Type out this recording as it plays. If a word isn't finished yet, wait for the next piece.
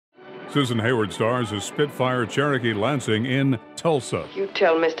Susan Hayward stars as Spitfire Cherokee Lansing in Tulsa. You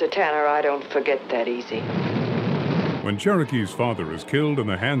tell Mr. Tanner I don't forget that easy. When Cherokee's father is killed in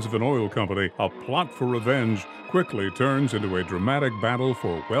the hands of an oil company, a plot for revenge quickly turns into a dramatic battle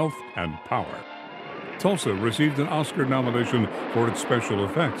for wealth and power. Tulsa received an Oscar nomination for its special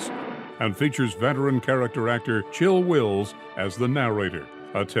effects and features veteran character actor Chill Wills as the narrator.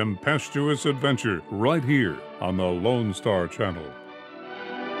 A tempestuous adventure right here on the Lone Star Channel.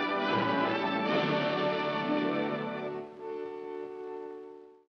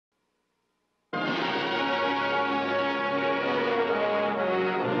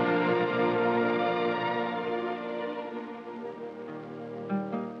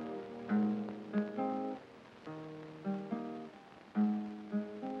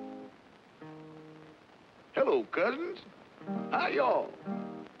 Hello, cousins. How y'all?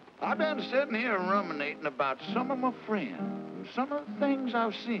 I've been sitting here ruminating about some of my friends and some of the things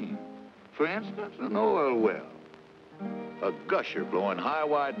I've seen. For instance, an oil well. A gusher blowing high,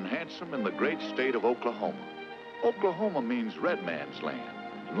 wide, and handsome in the great state of Oklahoma. Oklahoma means red man's land.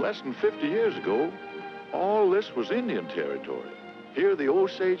 And less than 50 years ago, all this was Indian territory. Here the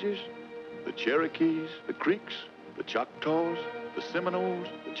Osages, the Cherokees, the Creeks, the Choctaws, the Seminoles,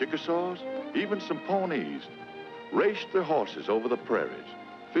 the Chickasaws, even some Pawnees, raced their horses over the prairies,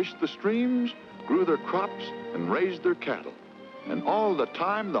 fished the streams, grew their crops, and raised their cattle. And all the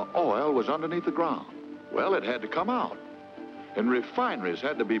time, the oil was underneath the ground. Well, it had to come out. And refineries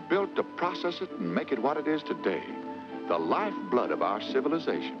had to be built to process it and make it what it is today, the lifeblood of our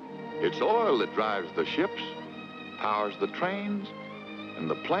civilization. It's oil that drives the ships, powers the trains and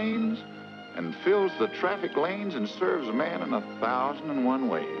the planes, and fills the traffic lanes and serves man in 1,001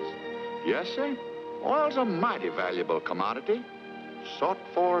 ways. Yes, sir, oil's a mighty valuable commodity, sought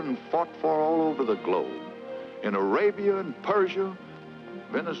for and fought for all over the globe. In Arabia and Persia,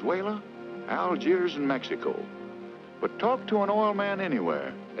 Venezuela, Algiers and Mexico. But talk to an oil man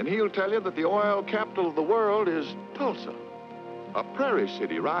anywhere, and he'll tell you that the oil capital of the world is Tulsa, a prairie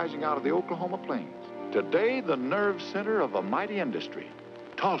city rising out of the Oklahoma plains. Today, the nerve center of a mighty industry,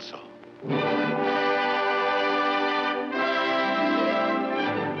 Tulsa.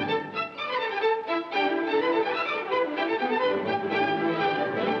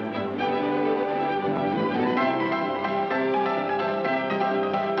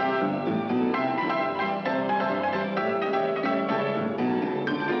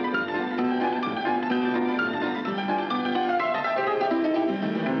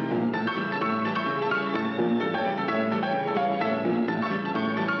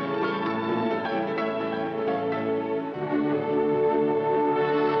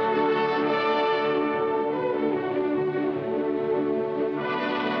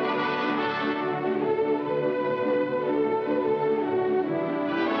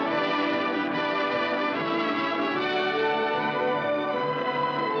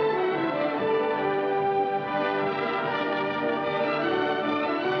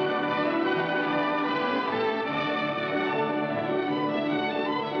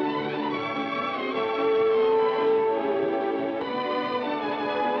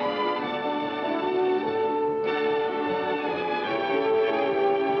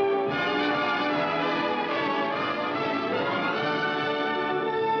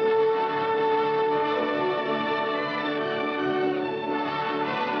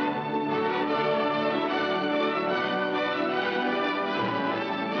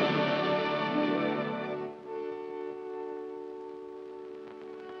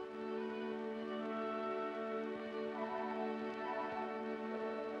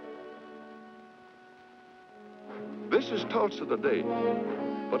 This is Tulsa today,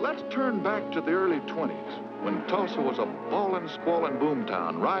 but let's turn back to the early 20s, when Tulsa was a ballin', squallin'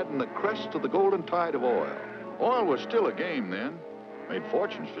 boomtown, riding the crest of the golden tide of oil. Oil was still a game then, made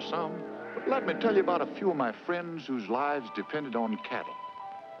fortunes for some, but let me tell you about a few of my friends whose lives depended on cattle.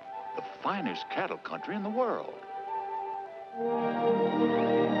 The finest cattle country in the world.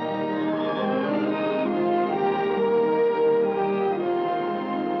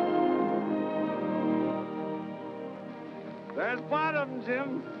 There's bottom,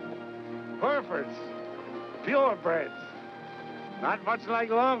 Jim. Herefords. Purebreds. Not much like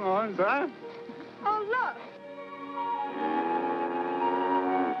Longhorns, huh? Oh, look.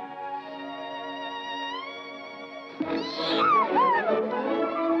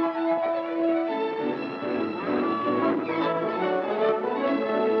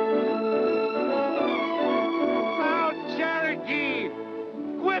 Now, Cherokee!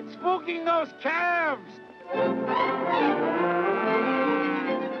 Quit spooking those calves!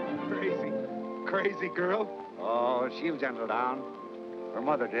 Crazy girl. Oh, she'll gentle down. Her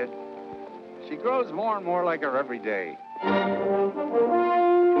mother did. She grows more and more like her every day.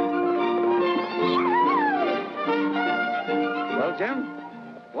 Well, Jim,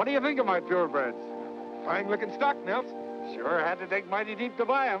 what do you think of my purebreds? Fine-looking stock, Nels. Sure had to dig mighty deep to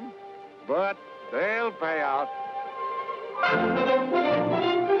buy them, but they'll pay out.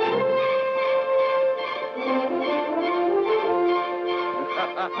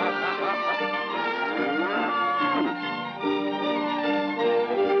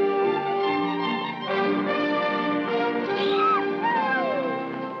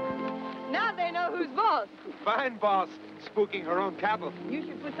 Now they know who's boss. Fine boss, spooking her own cattle. You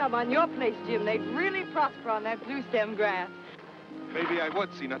should put some on your place, Jim. They'd really prosper on that blue stem grass. Maybe I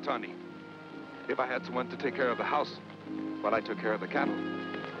would, Sinatani, if I had someone to take care of the house while I took care of the cattle.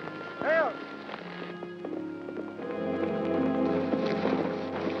 Help!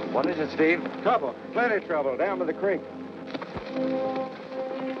 What is it, Steve? Trouble, plenty trouble, down by the creek.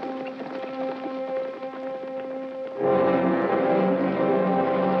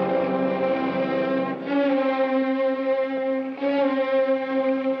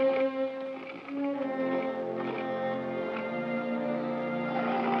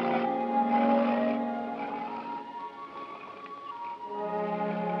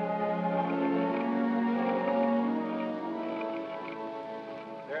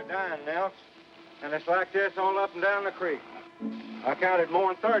 Nels. And it's like this all up and down the creek. I counted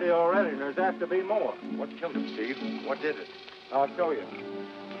more than 30 already, and there's apt to be more. What killed him, Steve? What did it? I'll show you.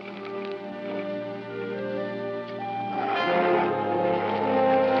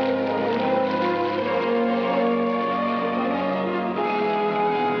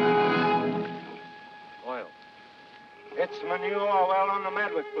 Oil. It's manure well on the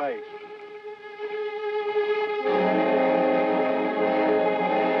Medwick place.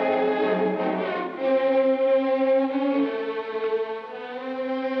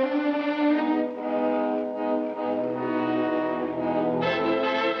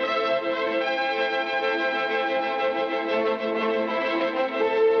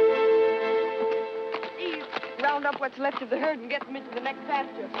 What's left of the herd and get them into the next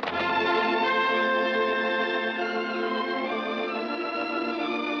pasture.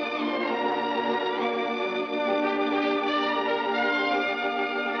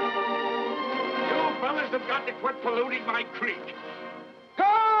 You fellas have got to quit polluting my creek.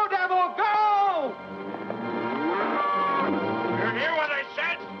 Go, devil, go! You hear what I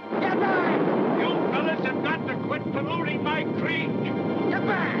said? Get back! You fellas have got to quit polluting my creek. Get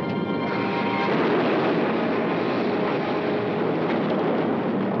back!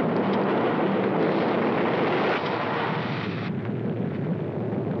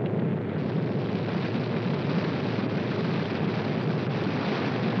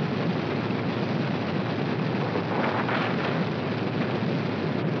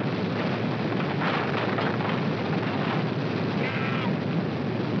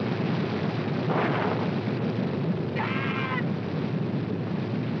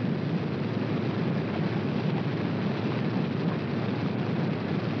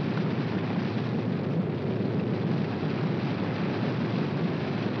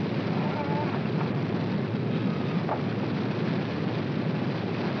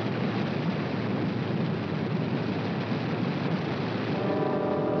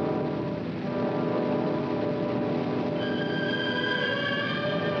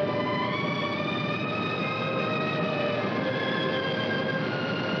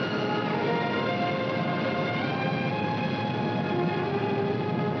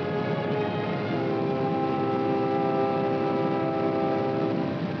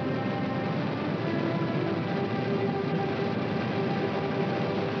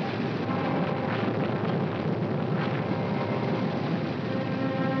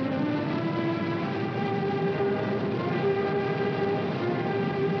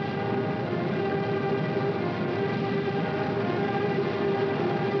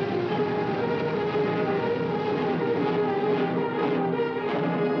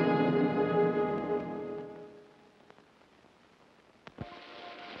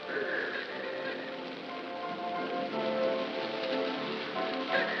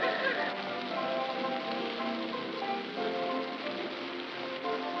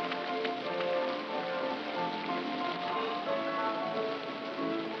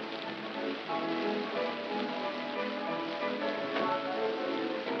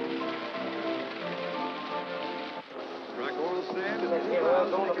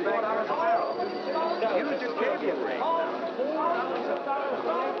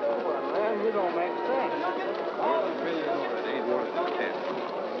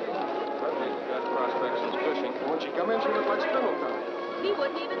 When she come in, she looked like spindle time. He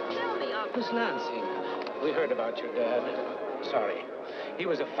wouldn't even sell me up. Miss Lansing, we heard about your dad. Sorry. He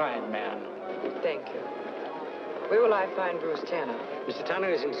was a fine man. Thank you. Where will I find Bruce Tanner? Mr. Tanner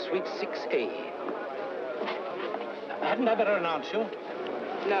is in Suite 6A. Hadn't I better announce you?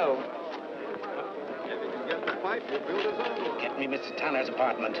 No. If you can get the pipe, we'll build his own. Get me Mr. Tanner's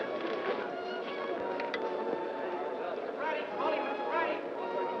apartment.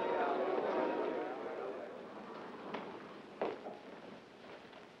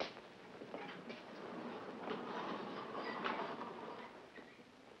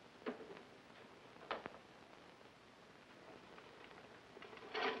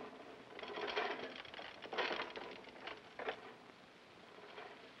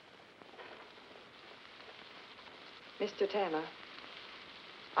 Mr. Tanner,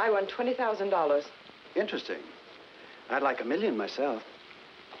 I won $20,000. Interesting. I'd like $1 million myself.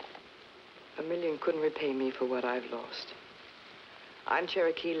 $1 million couldn't repay me for what I've lost. I'm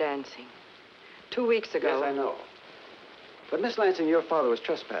Cherokee Lansing. 2 weeks ago... Yes, I know. But, Miss Lansing, your father was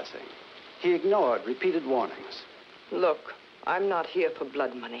trespassing. He ignored repeated warnings. Look, I'm not here for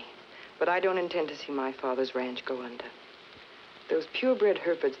blood money, but I don't intend to see my father's ranch go under. Those purebred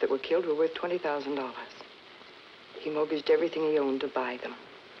Herefords that were killed were worth $20,000. He mortgaged everything he owned to buy them.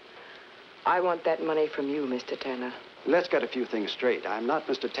 I want that money from you, Mr. Tanner. Let's get a few things straight. I'm not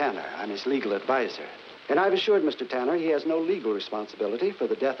Mr. Tanner. I'm his legal advisor. And I've assured Mr. Tanner he has no legal responsibility for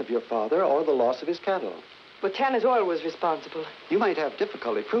the death of your father or the loss of his cattle. But Tanner's oil was responsible. You might have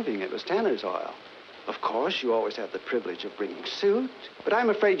difficulty proving it was Tanner's oil. Of course, you always have the privilege of bringing suit, but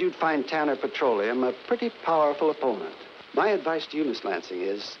I'm afraid you'd find Tanner Petroleum a pretty powerful opponent. My advice to you, Miss Lansing,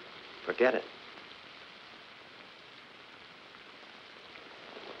 is forget it.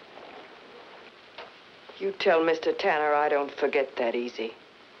 You tell Mr. Tanner I don't forget that easy.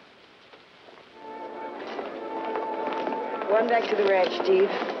 Go on back to the ranch, Steve.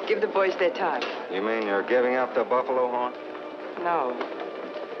 Give the boys their time. You mean you're giving up the buffalo horn? No.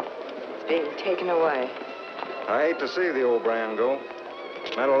 It's being taken away. I hate to see the old brand go.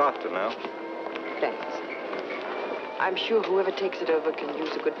 It's meant a lot to now. Thanks. I'm sure whoever takes it over can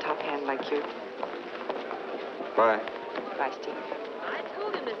use a good top hand like you. Bye. Bye, Steve. I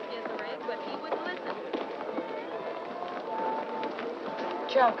told him to skin the rig, but he wouldn't listen.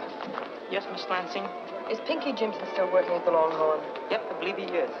 Chuck, Yes, Miss Lansing? is Pinky Jimson still working at the Longhorn? Yep, I believe he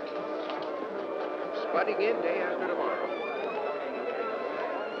is. Spotting in day after tomorrow.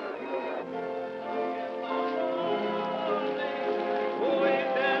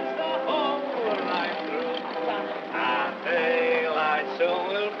 Daylight soon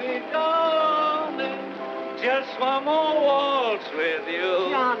will be dawning. Just one more waltz with you.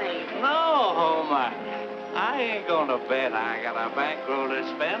 Johnny. No, Homer. I ain't gonna bet. I got a bankroll to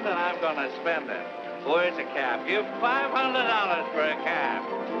spend, and I'm gonna spend it. Where's a cab? Give $500 for a cab.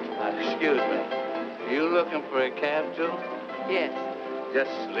 Excuse me. You looking for a cab, too? Yes.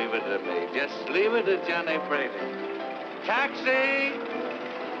 Just leave it to me. Just leave it to Johnny Brady. Taxi!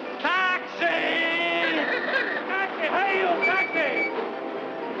 Taxi! Taxi! Hey, you taxi!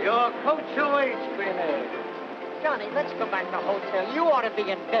 Your coach awaits, Queenie. Johnny, let's go back to the hotel. You ought to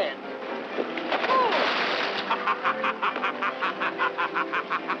be in bed.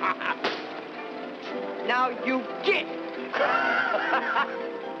 Now you get.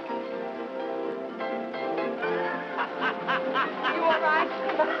 You all right?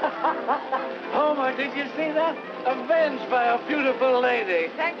 Homer, did you see that? Avenged by a beautiful lady.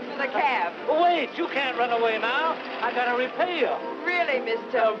 Thanks for the cab. Wait, you can't run away now. I gotta repay you. Really,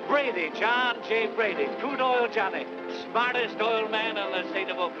 Mr. Brady, John J. Brady, Crude Oil Johnny, smartest oil man in the state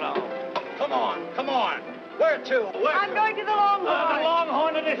of Oklahoma. Come on, come on. Where to? Where I'm going to the Longhorn. The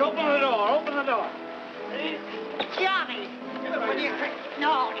Longhorn it is. Open the door. Open the door. Johnny! Will you...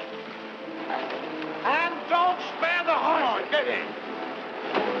 No. And don't spare the horn. Get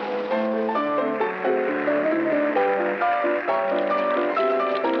in.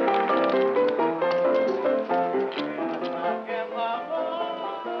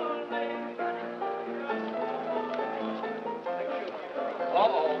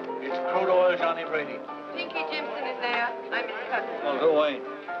 Uh-oh. It's Crude Oil Johnny Brady. Pinky Jimson is there. I'm his cousin. Well, who ain't?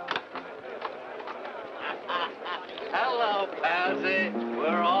 Hello, Palsy.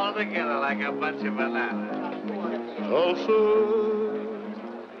 We're all together like a bunch of bananas. Tulsa,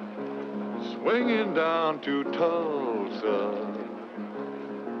 swinging down to Tulsa,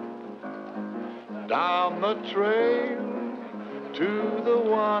 down the trail to the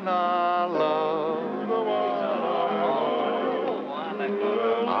one I love.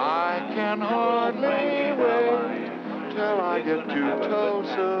 I can hardly wait till I get to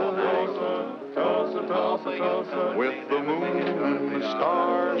Tulsa, Tulsa, Tulsa, Tulsa, with the moon and the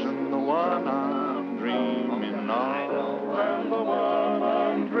stars and the one I'm dreaming of. And the one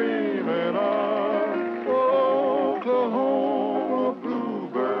I'm dreaming of. Oklahoma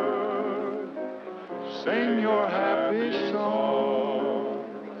bluebird, sing your happy song.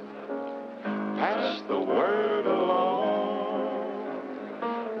 Pass the word along.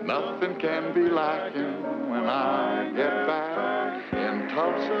 Nothing can be like him when I get back in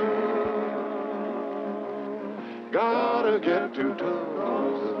Tulsa. Gotta get to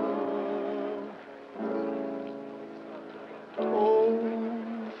Tulsa. Oh,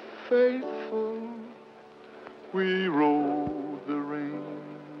 faithful, we rode the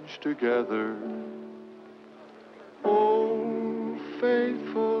range together. Oh,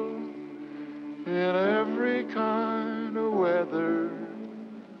 faithful, in every kind of weather.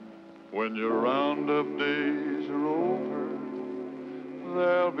 When your roundup days are over,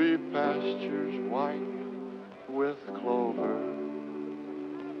 there'll be pastures white with clover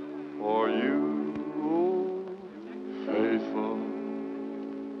for you, oh, faithful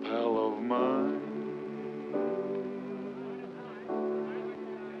pal of mine.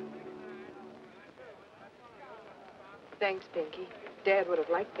 Thanks, Pinky. Dad would have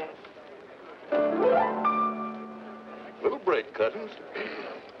liked that. Little break, cousins.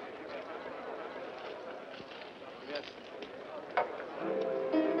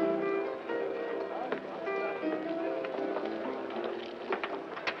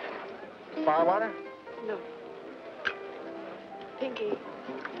 Firewater? No. Pinky,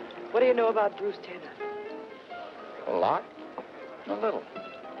 what do you know about Bruce Tanner? A lot? A little.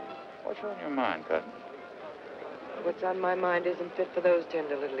 What's on your mind, cousin? What's on my mind isn't fit for those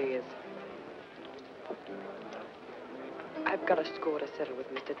tender little ears. I've got a score to settle with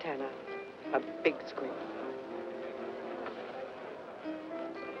Mr. Tanner. A big score.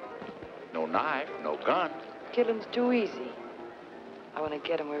 No knife, no gun. Killing's too easy. I want to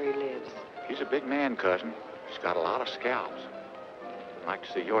get him where he lives. He's a big man, cousin. He's got a lot of scalps. I'd like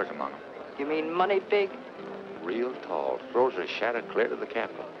to see yours among them. You mean money big? Real tall. Throws a shadow clear to the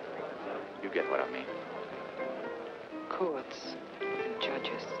Capitol. You get what I mean. Courts and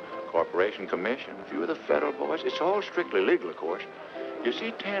judges. Corporation Commission, a few of the federal boys. It's all strictly legal, of course. You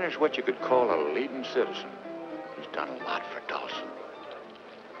see, Tanner's what you could call a leading citizen. He's done a lot for Tulsa.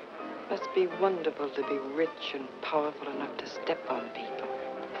 Must be wonderful to be rich and powerful enough to step on people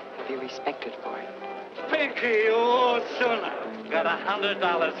and be respected for it. Pinky, you old sooner. Got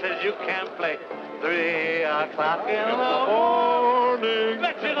 $100, says you can't play 3 o'clock in the morning.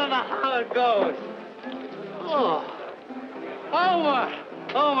 Bet you don't know how it goes. Oh.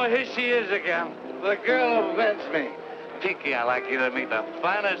 Homer, here she is again. The girl who vents me. Pinky, I'd like you to meet the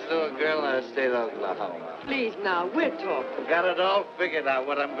finest little girl in the state of Oklahoma. Please, now, we're talking. Got it all figured out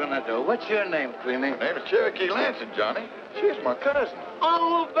what I'm gonna do. What's your name, Queenie? My name is Cherokee Lansing, Johnny. She's my cousin.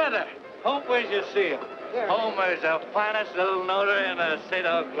 Oh, better. Hope we should see him. Yeah. Homer's the finest little notary in the state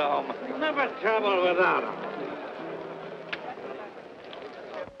of Oklahoma. Never trouble without him.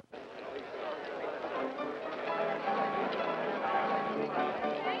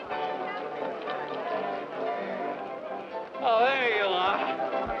 Oh, there you are.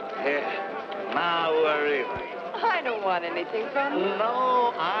 Here. Now we're even. I don't want anything from you.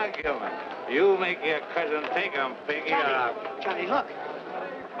 No argument. You make your cousin take him, Pinky. Johnny, look.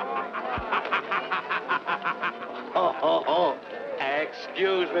 Oh.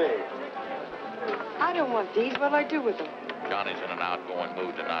 Excuse me. I don't want these. What'll I do with them? Johnny's in an outgoing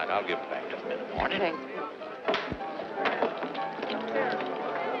mood tonight. I'll give him back just a minute. Morning. Thanks.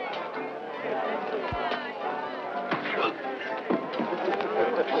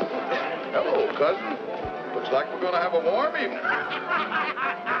 Hello, cousin. Looks like we're going to have a warm evening.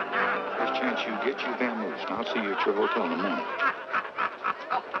 First chance you get, you vamoose. And I'll see you at your hotel in a minute.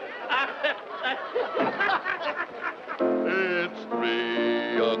 It's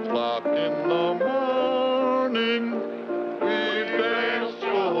 3 o'clock in the morning. We've danced the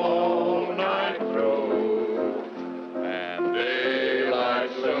whole night through. And daylight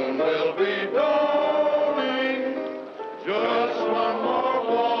soon will be dawning. Just one more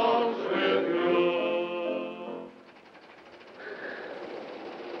waltz with you.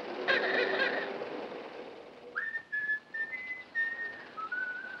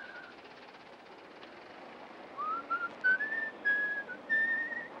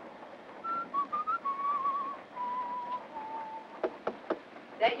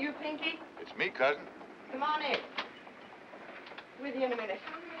 That you, Pinky? It's me, cousin. Come on in. With you in a minute.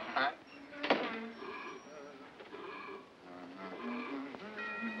 Huh?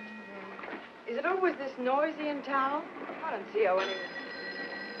 Is it always this noisy in town? I don't see how anyone...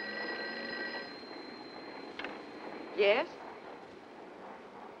 Yes?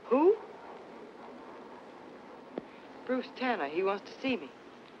 Who? Bruce Tanner. He wants to see me.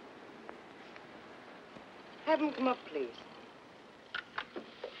 Have him come up, please.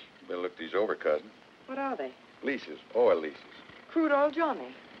 Better look these over, cousin. What are they? Leases, oil leases. Crude oil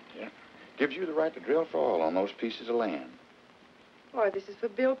Johnny. Yeah. Gives you the right to drill for oil on those pieces of land. Why, this is for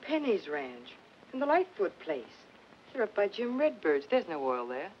Bill Penny's ranch and the Lightfoot place. They're up by Jim Redbird's. There's no oil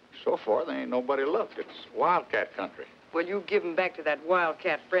there. So far, there ain't nobody looked. It's wildcat country. Well, you give 'em back to that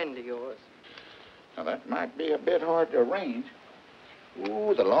wildcat friend of yours. Now, that might be a bit hard to arrange.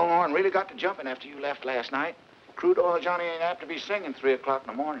 Ooh, the Longhorn really got to jumping after you left last night. Crude oil Johnny ain't apt to be singing 3 o'clock in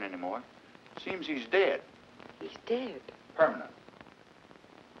the morning anymore. Seems he's dead. He's dead. Permanent.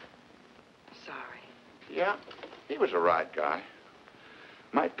 Sorry. Yeah, he was a right guy.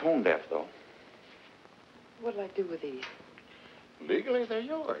 Might tone deaf, though. What'll I do with these? Legally, they're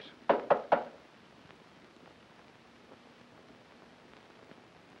yours.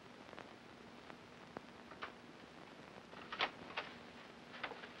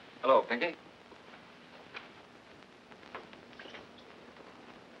 Hello, Pinky.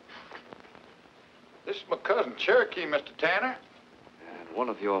 This is my cousin, Cherokee, Mr. Tanner. And one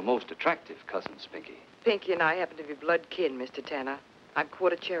of your most attractive cousins, Pinky. Pinky and I happen to be blood kin, Mr. Tanner. I'm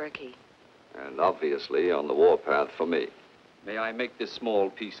quarter Cherokee. And obviously on the warpath for me. May I make this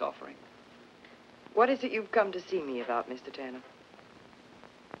small peace offering? What is it you've come to see me about, Mr. Tanner?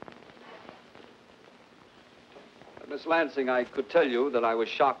 Miss Lansing, I could tell you that I was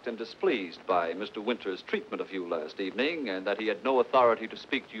shocked and displeased by Mr. Winter's treatment of you last evening, and that he had no authority to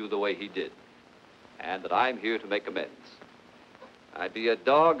speak to you the way he did. And that I'm here to make amends. I'd be a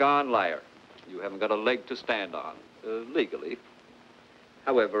doggone liar. You haven't got a leg to stand on, legally.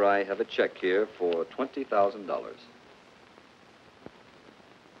 However, I have a check here for $20,000.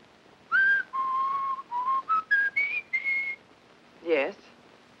 Yes.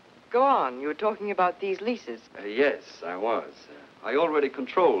 Go on. You were talking about these leases. Yes, I was. I already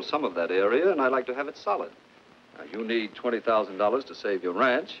control some of that area, and I'd like to have it solid. You need $20,000 to save your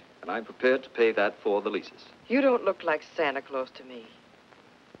ranch, and I'm prepared to pay that for the leases. You don't look like Santa Claus to me.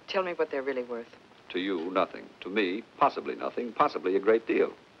 Tell me what they're really worth. To you, nothing. To me, possibly nothing, possibly a great deal.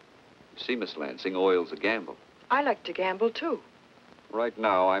 You see, Miss Lansing, oil's a gamble. I like to gamble, too. Right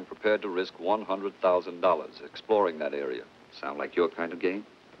now, I'm prepared to risk $100,000 exploring that area. Sound like your kind of game?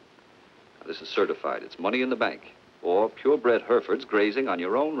 Now, this is certified. It's money in the bank. Or purebred Herefords grazing on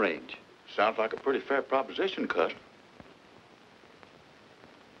your own range. Sounds like a pretty fair proposition, cousin.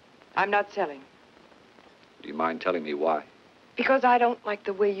 I'm not selling. Do you mind telling me why? Because I don't like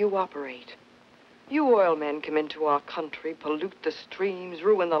the way you operate. You oil men come into our country, pollute the streams,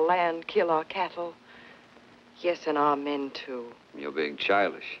 ruin the land, kill our cattle. Yes, and our men, too. You're being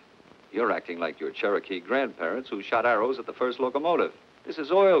childish. You're acting like your Cherokee grandparents who shot arrows at the first locomotive. This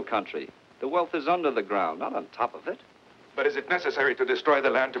is oil country. The wealth is under the ground, not on top of it. But is it necessary to destroy the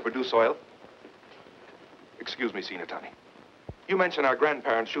land to produce oil? Excuse me, Sinatani. You mentioned our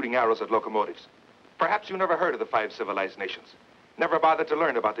grandparents shooting arrows at locomotives. Perhaps you never heard of the 5 civilized nations. Never bothered to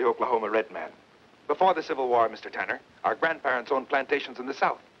learn about the Oklahoma Red Man. Before the Civil War, Mr. Tanner, our grandparents owned plantations in the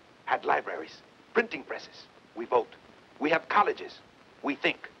South, had libraries, printing presses. We vote. We have colleges. We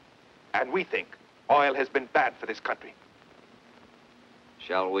think. And we think oil has been bad for this country.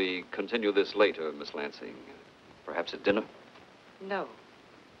 Shall we continue this later, Miss Lansing? Perhaps at dinner? No.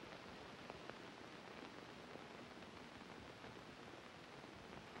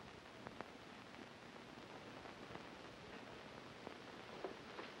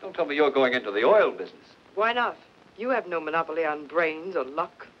 Don't tell me you're going into the oil business. Why not? You have no monopoly on brains or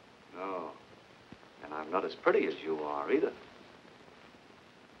luck. No. And I'm not as pretty as you are, either.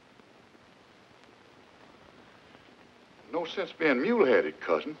 No sense being mule-headed,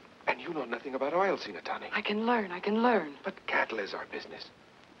 cousin. And you know nothing about oil, Sinatani. I can learn. But cattle is our business.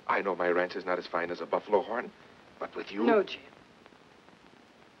 I know my ranch is not as fine as a buffalo horn, but with you... No, Jim.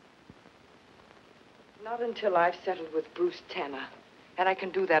 Not until I've settled with Bruce Tanner. And I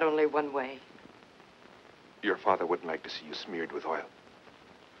can do that only one way. Your father wouldn't like to see you smeared with oil.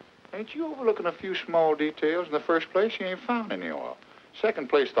 Ain't you overlooking a few small details? In the first place, you ain't found any oil. Second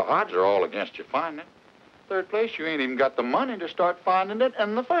place, the odds are all against you finding it. Third place, you ain't even got the money to start finding it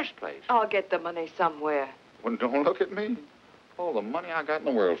in the first place. I'll get the money somewhere. Well, don't look at me. All the money I got in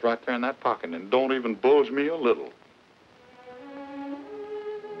the world's right there in that pocket, and don't even bulge me a little.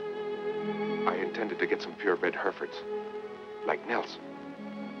 I intended to get some purebred Herefords, like Nelson.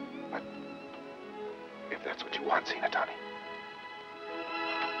 But if that's what you want, Sinatani.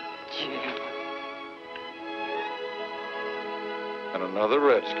 Jim. And another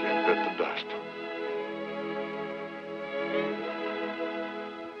redskin bit the dust.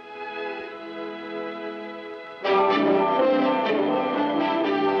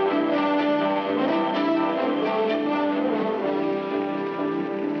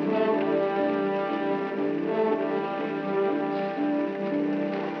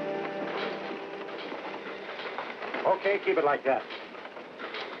 Okay, keep it like that.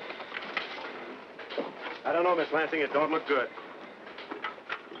 I don't know, Miss Lansing. It don't look good.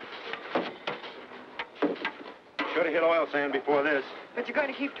 Should have hit oil sand before this. But you're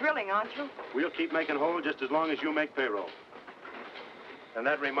going to keep drilling, aren't you? We'll keep making holes just as long as you make payroll. And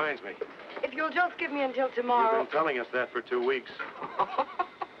that reminds me. If you'll just give me until tomorrow... You've been telling us that for 2 weeks.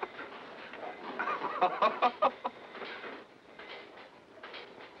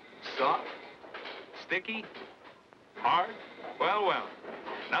 Soft? Sticky? Hard? Well, well.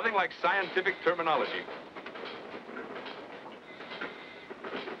 Nothing like scientific terminology.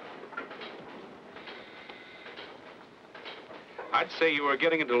 I'd say you were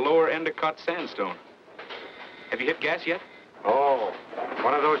getting into lower Endicott sandstone. Have you hit gas yet? Oh,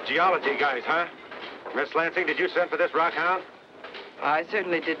 one of those geology guys, huh? Miss Lansing, did you send for this rock hound? I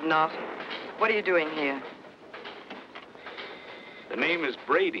certainly did not. What are you doing here? The name is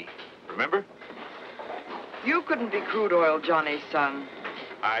Brady, remember? You couldn't be crude oil Johnny's son.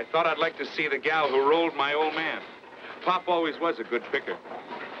 I thought I'd like to see the gal who rolled my old man. Pop always was a good picker.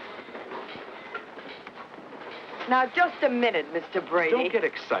 Now, just a minute, Mr. Brady. Don't get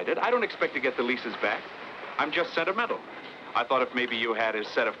excited. I don't expect to get the leases back. I'm just sentimental. I thought if maybe you had his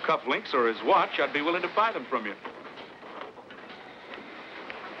set of cufflinks or his watch, I'd be willing to buy them from you.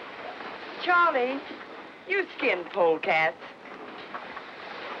 Charlie, you skin polecats.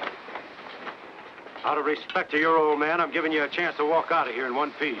 Out of respect to your old man, I'm giving you a chance to walk out of here in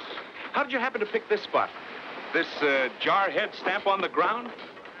one piece. How did you happen to pick this spot? This jar head stamp on the ground?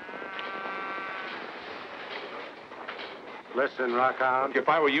 Listen, Rockhound. If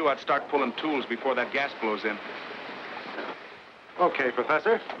I were you, I'd start pulling tools before that gas blows in. Okay,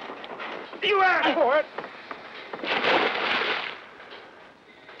 Professor. You asked for it!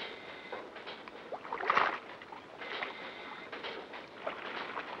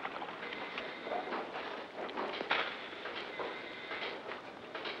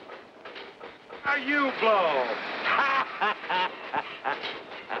 Now you blow.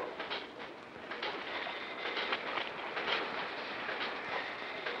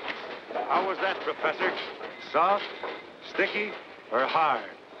 How was that, Professor? Soft, sticky, or hard?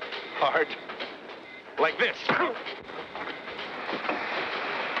 Hard. Like this.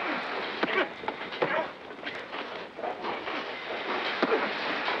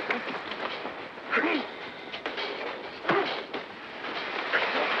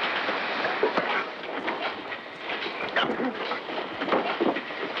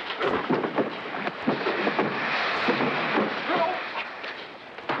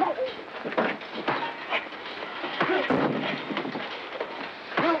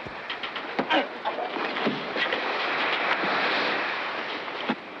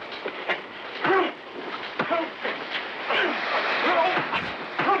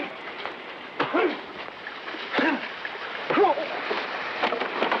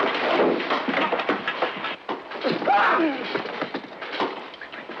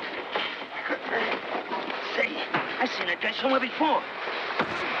 Somewhere before.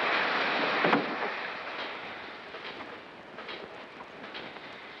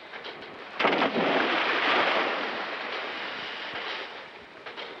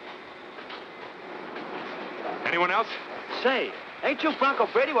 Anyone else? Say, ain't you Bronco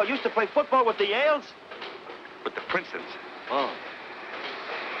Brady who used to play football with the Yales? With the Princetons. Oh.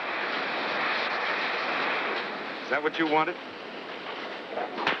 Is that what you wanted?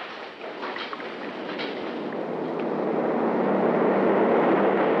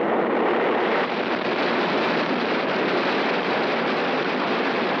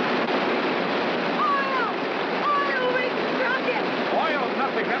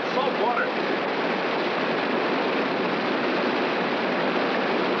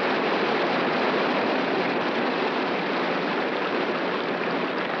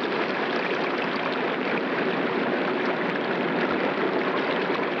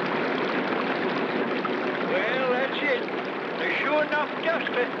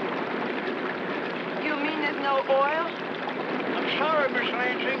 You mean there's no oil? I'm sorry, Miss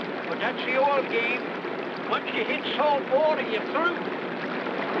Lansing, but that's the oil game. Once you hit salt water, you're through.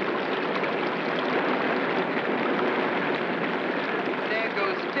 There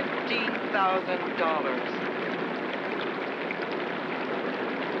goes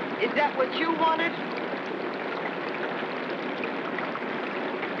 $15,000. Is that what you wanted?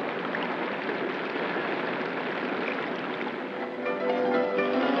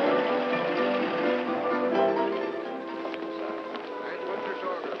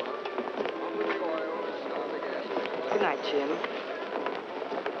 Good night, Jim.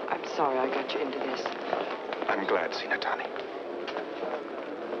 I'm sorry I got you into this. I'm glad, Sinatani.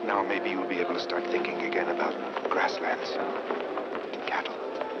 now maybe you'll be able to start thinking again about grasslands, cattle.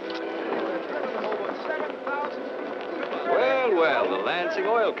 Well, well, the Lansing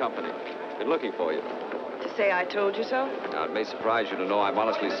Oil Company. Been looking for you. To say I told you so? Now, it may surprise you to know I'm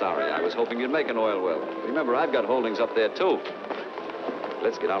honestly sorry. I was hoping you'd make an oil well. Remember, I've got holdings up there, too.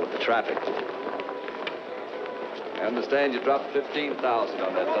 Let's get out of the traffic. I understand you dropped $15,000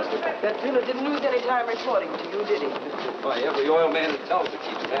 on that Tulsa. That dealer didn't lose any time reporting to you, did he? Why, every oil man in Tulsa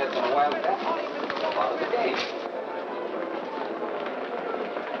keeps tabs on a wild cat. Part of the game.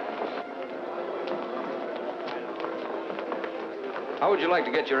 How would you like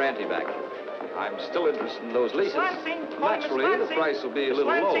to get your ante back? I'm still interested in those leases. Naturally, the price will be a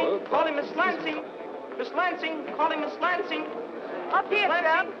little lower. Call him Miss Lansing. Miss Lansing. Call him Miss Lansing. Up here,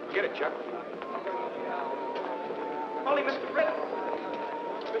 Chuck. Get it, Chuck. Call him Mr. Brett.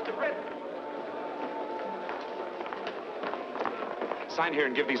 Mr. Brett. Sign here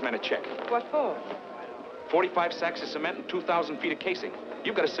and give these men a check. What for? 45 sacks of cement and 2,000 feet of casing.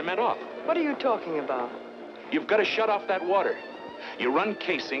 You've got to cement off. What are you talking about? You've got to shut off that water. You run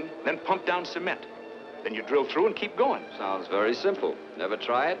casing, then pump down cement. Then you drill through and keep going. Sounds very simple. Never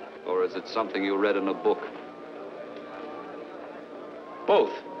try it? Or is it something you read in a book?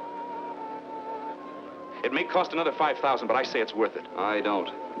 Both. It may cost another 5,000, but I say it's worth it. I don't.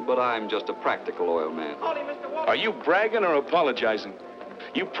 But I'm just a practical oil man. Call him Mr. Walter. Are you bragging or apologizing?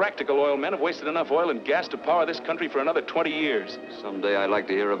 You practical oil men have wasted enough oil and gas to power this country for another 20 years. Someday I'd like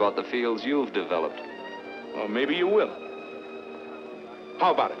to hear about the fields you've developed. Well, maybe you will.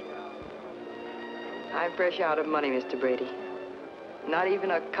 How about it? I'm fresh out of money, Mr. Brady. Not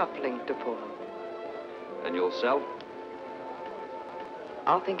even a coupling to pull. And you'll sell?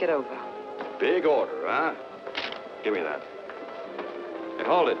 I'll think it over. Big order, huh? Give me that. Hey,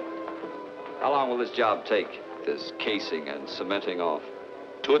 hold it. How long will this job take? This casing and cementing off?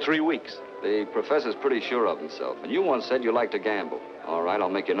 2 or 3 weeks. The professor's pretty sure of himself, and you once said you like to gamble. All right, I'll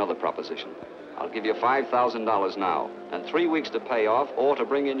make you another proposition. I'll give you $5,000 now, and 3 weeks to pay off or to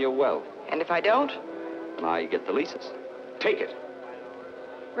bring in your well. And if I don't? I get the leases. Take it.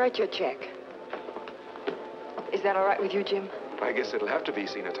 Write your check. Is that all right with you, Jim? I guess it'll have to be,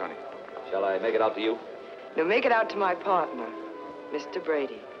 Sina Tony. Shall I make it out to you? No, make it out to my partner, Mr.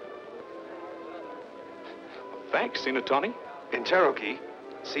 Brady. Thanks, Sina Tony. In Cherokee,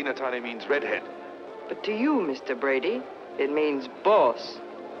 Sina Tony means redhead. But to you, Mr. Brady, it means boss.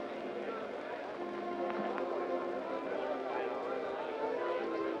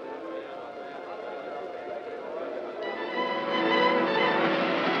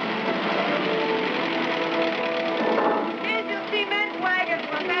 Here's your cement wagon,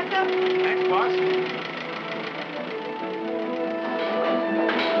 Professor. Thanks, boss.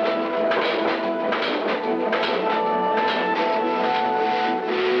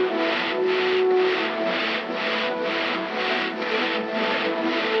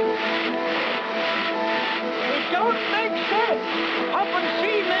 It don't make sense. Pumping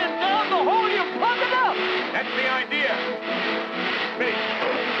cement down the hole you plug it up. That's the idea. Me.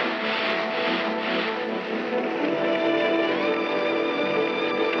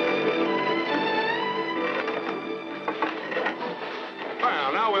 Well,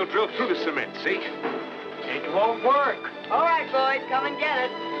 now we'll drill through the cement, see? It won't work. All right, boys, come and get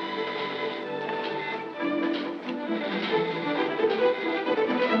it.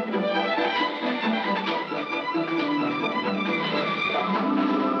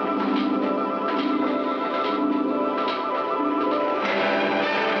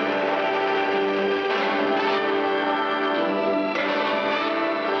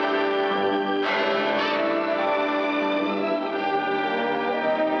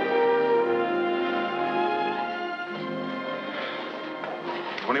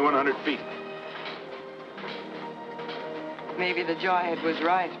 Feet. Maybe the jawhead was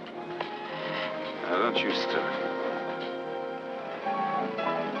right. Now, don't you start.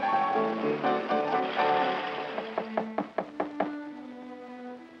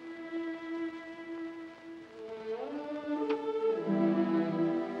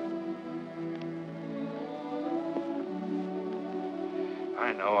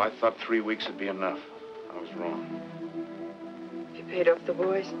 I know. I thought 3 weeks would be enough. I was wrong. You paid off the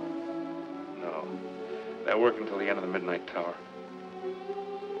boys? No. They're working until the end of the midnight tower.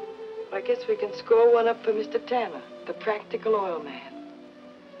 I guess we can score one up for Mr. Tanner, the practical oil man.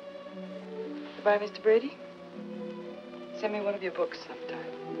 Goodbye, Mr. Brady. Send me one of your books sometime.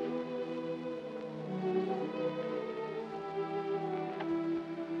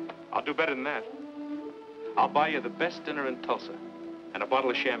 I'll do better than that. I'll buy you the best dinner in Tulsa and a bottle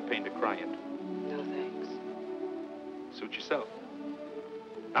of champagne to cry into. No, thanks. Suit yourself.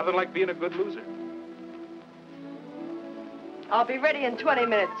 Nothing like being a good loser. I'll be ready in 20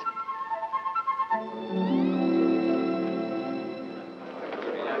 minutes.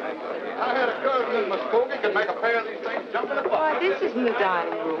 I had a cousin in Muskogee could make a pair of these things jump in a bucket. Why, this isn't the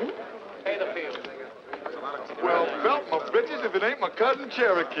dining room. Pay the field. Well, belt my britches if it ain't my cousin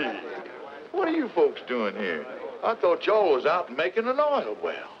Cherokee. What are you folks doing here? I thought y'all was out making an oil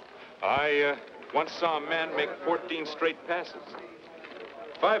well. I once saw a man make 14 straight passes.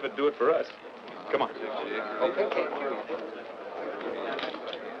 5 would do it for us. Come on. Okay.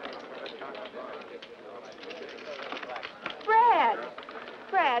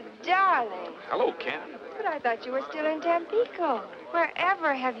 Brad, darling. Hello, Ken. But I thought you were still in Tampico.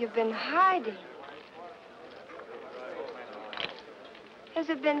 Wherever have you been hiding? Has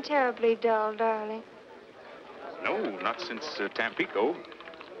it been terribly dull, darling? No, not since Tampico.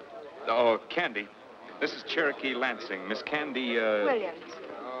 Oh, Candy. This is Cherokee Lansing. Miss Candy, Williams.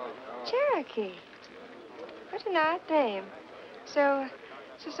 Cherokee. What an odd name. So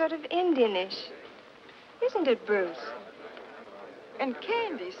sort of Indianish. Isn't it, Bruce? And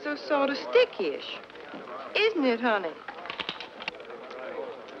Candy's so sort of sticky-ish. Isn't it, honey?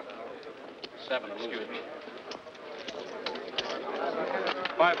 7, excuse me.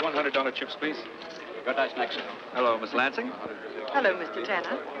 5 $100 chips, please. Your dice next. Hello, Miss Lansing. Hello, Mr.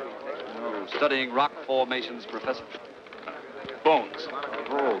 Tanner. Oh, studying rock formations, Professor. Bones.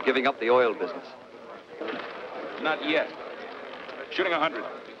 Oh, giving up the oil business. Not yet. Shooting 100.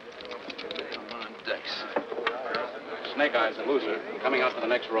 Come on, Dex. Snake Eye's a loser. Coming out for the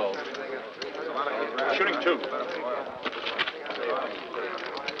next roll. Shooting 2.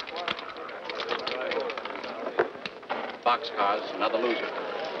 Boxcar's another loser.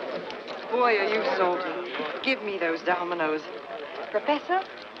 Boy, are you salty. Give me those dominoes. Professor,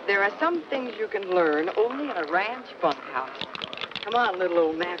 there are some things you can learn only in a ranch bunkhouse. Come on, little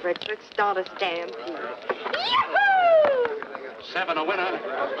old mavericks. Let's start a stampede. Yahoo! 7 a winner.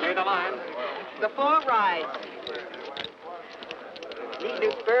 Clear the line. The 4 rides. Neat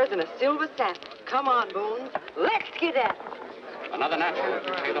new spurs and a silver saddle. Come on, Bones. Let's get at it. Another natural.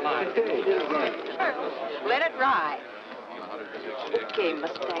 Clear the line. Let it ride. Okay,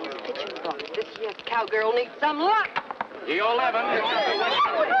 Mustangs, pitching box. This year's cowgirl needs some luck. E11.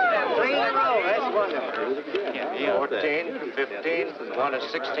 3 in a row. That's wonderful. 14, 15, 1 is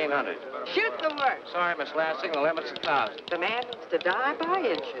 1,600. Shoot the work. Sorry, Miss Lansing, the limit's 1,000. The man needs to die by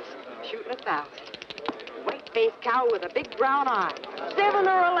inches. Shooting 1,000. White-faced cow with a big brown eye. 7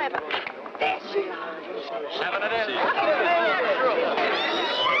 or 11. There she lies. 7 it is.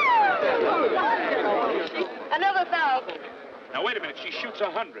 Another 1,000. Now, wait a minute. She shoots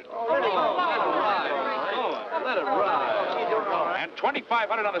 100. Let it ride. And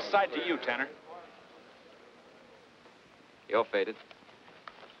 2,500 on the side to you, Tanner. You're faded.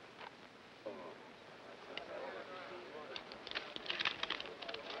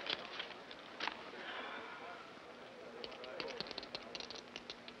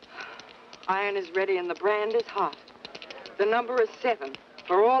 Iron is ready and the brand is hot. The number is 7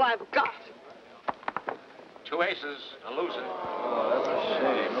 for all I've got. 2 aces, a loser.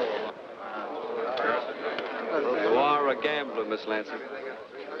 You are a gambler, Miss Lansing.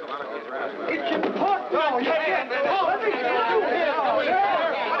 It's important. No, you can't.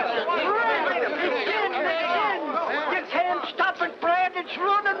 It's hand-stopping, Brad. It's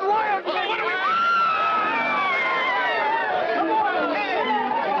running wild. What do we do?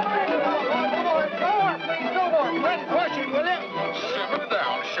 No more. Quit pushing, will you? Simmer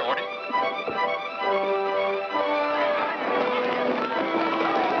down, Shorty.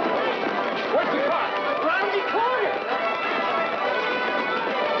 What's the car? Round the corner.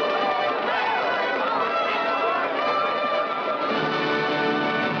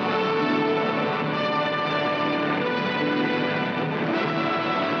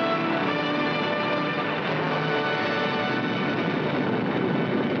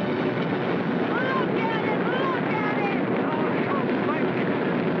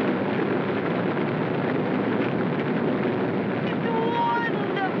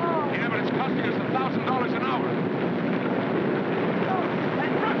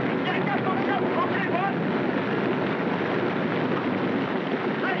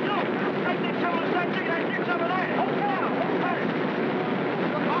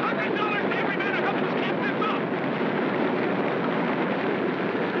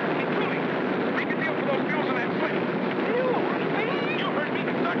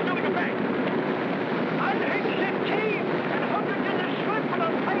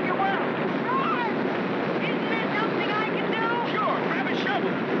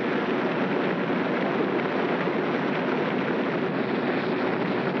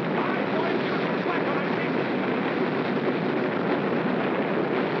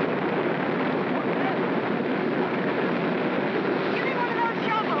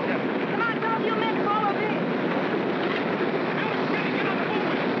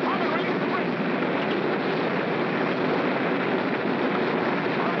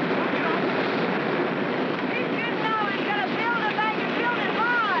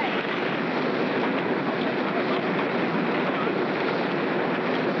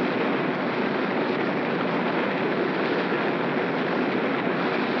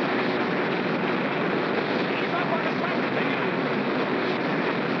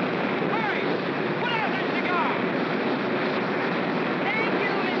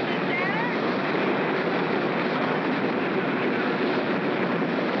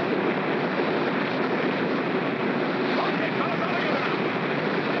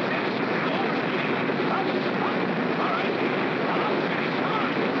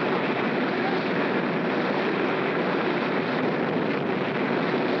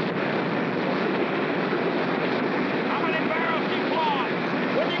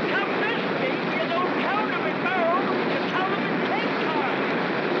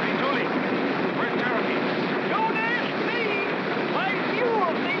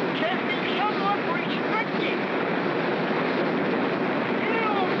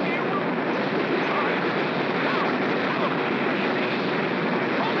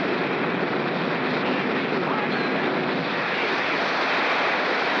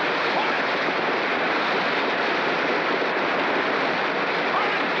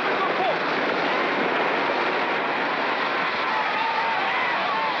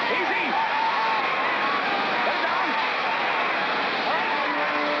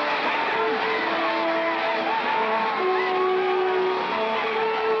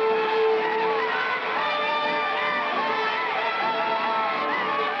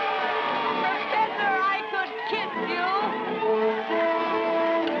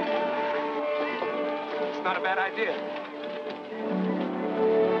 a bad idea.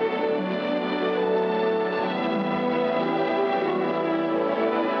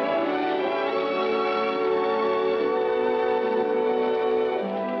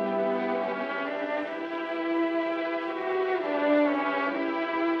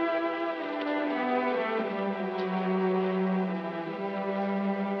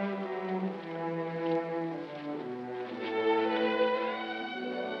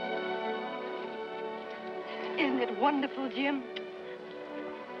 Isn't it wonderful, Jim?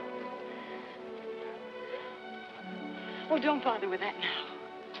 Oh, don't bother with that now.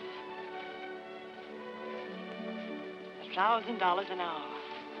 $1,000 an hour.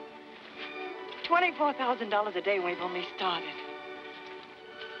 $24,000 a day when we started.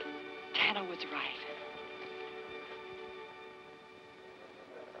 Tanner was right.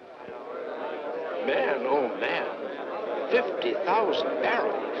 Man, oh, man. 50,000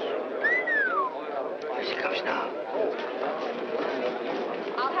 barrels. Here she comes now.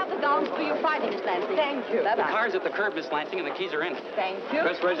 I'll have the gowns for you Friday, Miss Lansing. Thank you. The car's at the curb, Miss Lansing, and the keys are in it. Thank you.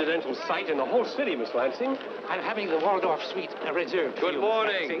 Best residential site in the whole city, Miss Lansing. I'm having the Waldorf suite reserved. Good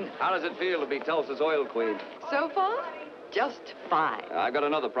morning. How does it feel to be Tulsa's oil queen? So far, just fine. I've got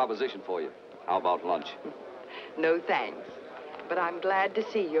another proposition for you. How about lunch? No thanks. But I'm glad to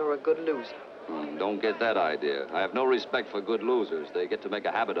see you're a good loser. Don't get that idea. I have no respect for good losers. They get to make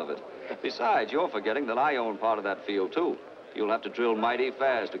a habit of it. Besides, you're forgetting that I own part of that field, too. You'll have to drill mighty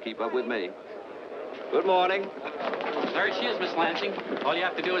fast to keep up with me. Good morning. There she is, Miss Lansing. All you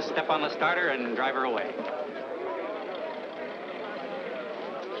have to do is step on the starter and drive her away.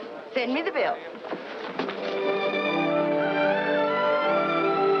 Send me the bill.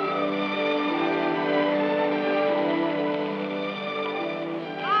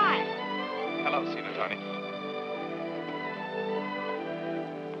 Hello, Senior Tony.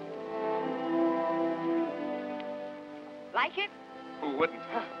 Like it? Who wouldn't?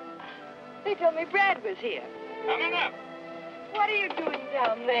 They told me Brad was here. Coming up. What are you doing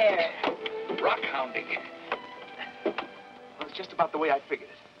down there? Rock hounding. Well, it's just about the way I figured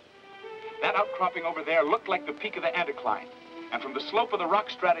it. That outcropping over there looked like the peak of the anticline. And from the slope of the rock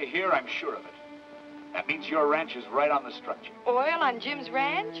strata here, I'm sure of it. That means your ranch is right on the structure. Oil on Jim's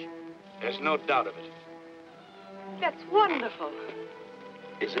ranch? There's no doubt of it. That's wonderful.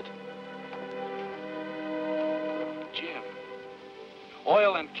 Is it? Jim,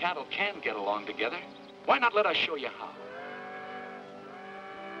 oil and cattle can get along together. Why not let us show you how?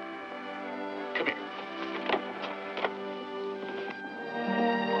 Come here.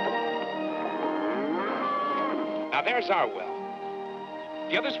 Now, there's our well.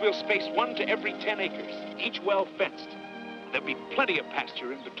 The others we'll space 1 to every 10 acres, each well fenced. There'll be plenty of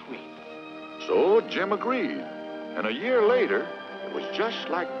pasture in between. So Jim agreed. And a year later, it was just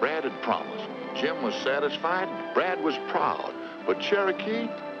like Brad had promised. Jim was satisfied, Brad was proud, but Cherokee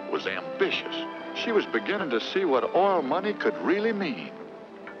was ambitious. She was beginning to see what oil money could really mean.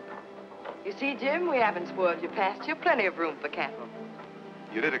 You see, Jim, we haven't spoiled your pasture. Plenty of room for cattle.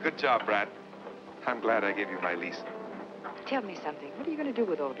 You did a good job, Brad. I'm glad I gave you my lease. Tell me something. What are you going to do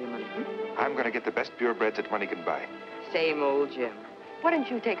with all of your money? I'm going to get the best purebreds that money can buy. Same old Jim. Why don't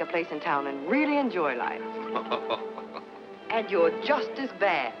you take a place in town and really enjoy life? And you're just as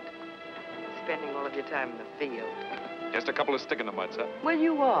bad spending all of your time in the field. Just a couple of stick in the muds, huh? Well,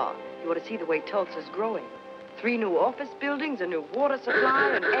 you are. You ought to see the way Tulsa's growing. 3 new office buildings, a new water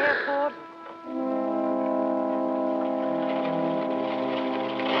supply, an airport.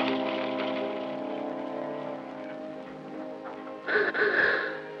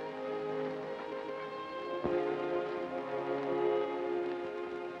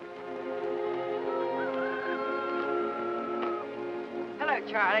 Hello,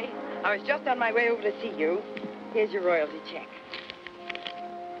 Charlie. I was just on my way over to see you. Here's your royalty check.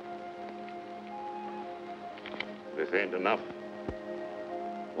 This ain't enough.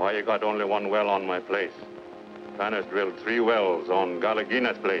 Why you got only 1 well on my place? Tanner's drilled 3 wells on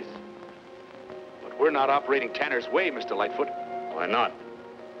Galagina's place. But we're not operating Tanner's way, Mr. Lightfoot. Why not?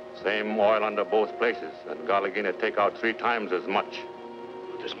 Same oil under both places, and Galagina take out 3 times as much.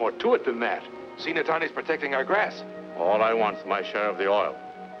 But there's more to it than that. Senior Tony's protecting our grass. All I want's my share of the oil.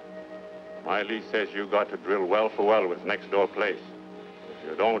 My lease says you got to drill well for well with next door place.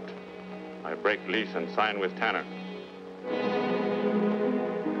 If you don't, I break lease and sign with Tanner.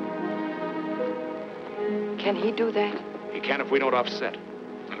 Can he do that? He can if we don't offset.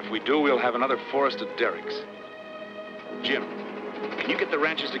 And if we do, we'll have another forest of derricks. Jim, can you get the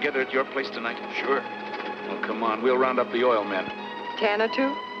ranchers together at your place tonight? Sure. Well, come on. We'll round up the oil men. Tanner,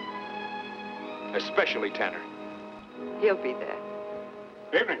 too? Especially Tanner. He'll be there.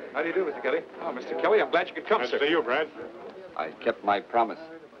 Evening. How do you do, Mr. Kelly? Oh, Mr. Kelly, I'm glad you could come, Nice sir. to see you, Brad. I kept my promise.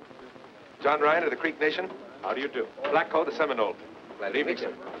 John Ryan of the Creek Nation. How do you do? Blackcoat, the Seminole. Glad evening,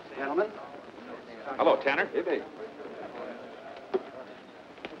 sir. Gentlemen. Hello, Tanner. Evening.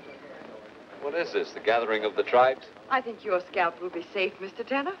 What is this, the gathering of the tribes? I think your scalp will be safe, Mr.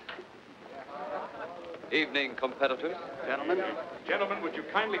 Tanner. Evening, competitors. Gentlemen. Gentlemen, would you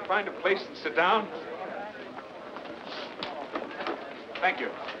kindly find a place and sit down? Thank you.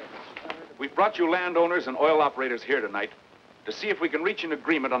 We've brought you landowners and oil operators here tonight to see if we can reach an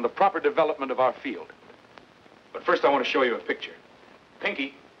agreement on the proper development of our field. But first, I want to show you a picture.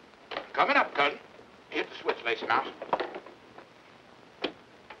 Pinky. Coming up, cousin. Hit the switch, Lacey Mouse.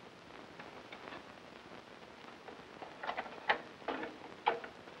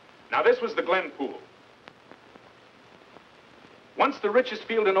 Now, this was the Glen Pool. Once the richest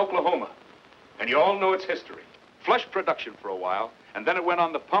field in Oklahoma, and you all know its history. Flush production for a while, and then it went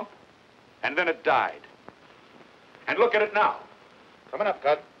on the pump, and then it died. And look at it now. Coming up,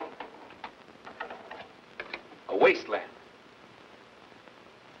 cousin. A wasteland.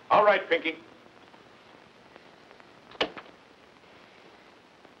 All right, Pinky.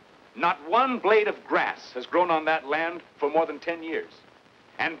 Not one blade of grass has grown on that land for more than 10 years.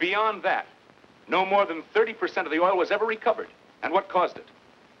 And beyond that, no more than 30% of the oil was ever recovered. And what caused it?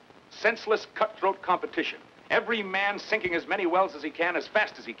 Senseless, cutthroat competition. Every man sinking as many wells as he can, as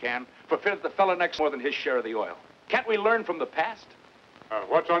fast as he can, for fear that the fellow next more than his share of the oil. Can't we learn from the past?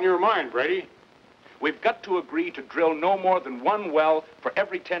 What's on your mind, Brady? We've got to agree to drill no more than one well for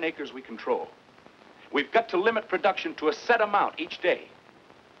every 10 acres we control. We've got to limit production to a set amount each day.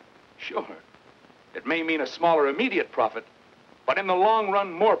 Sure, it may mean a smaller immediate profit, but in the long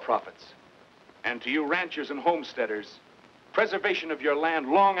run, more profits. And to you ranchers and homesteaders, preservation of your land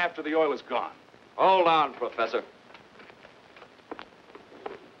long after the oil is gone. Hold on, Professor.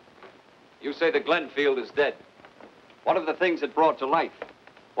 You say the Glen field is dead. What of the things it brought to life?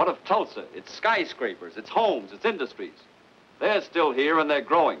 What of Tulsa, its skyscrapers, its homes, its industries? They're still here and they're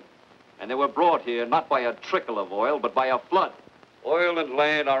growing. And they were brought here not by a trickle of oil, but by a flood. Oil and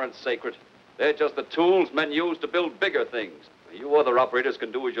land aren't sacred. They're just the tools men use to build bigger things. You other operators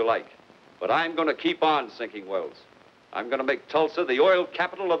can do as you like. But I'm going to keep on sinking wells. I'm going to make Tulsa the oil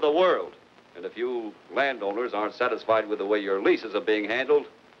capital of the world. And if you landowners aren't satisfied with the way your leases are being handled,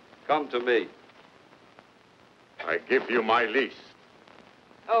 come to me. I give you my lease.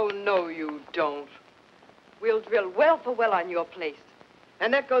 Oh, no, you don't. We'll drill well for well on your place.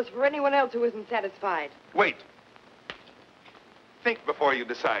 And that goes for anyone else who isn't satisfied. Wait. Think before you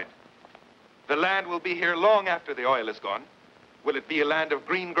decide. The land will be here long after the oil is gone. Will it be a land of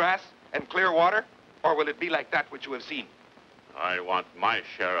green grass and clear water, or will it be like that which you have seen? I want my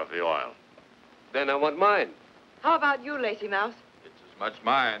share of the oil. Then I want mine. How about you, Lacey Mouse? It's as much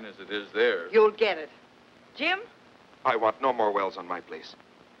mine as it is theirs. You'll get it. Jim? I want no more wells on my place.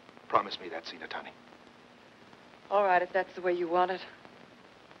 Promise me that, Sinatani. All right, if that's the way you want it.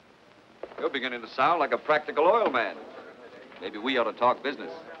 You're beginning to sound like a practical oil man. Maybe we ought to talk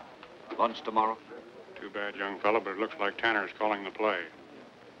business. Lunch tomorrow? Too bad, young fellow, but it looks like Tanner's calling the play.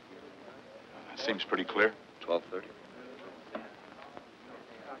 That seems pretty clear. 12:30.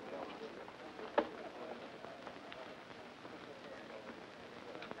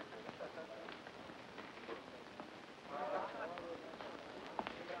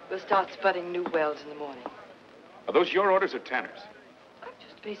 We'll start spudding new wells in the morning. Are those your orders or Tanner's? I'm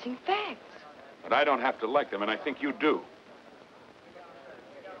just facing facts. But I don't have to like them, and I think you do.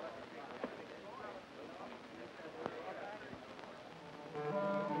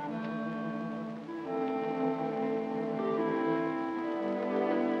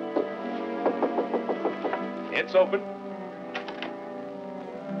 It's open.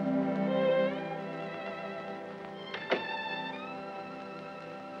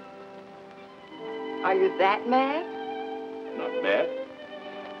 Are you that mad? Not mad.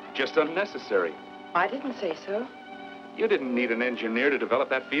 Just unnecessary. I didn't say so. You didn't need an engineer to develop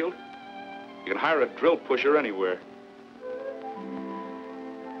that field. You can hire a drill pusher anywhere.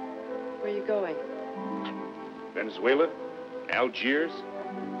 Where are you going? Venezuela, Algiers,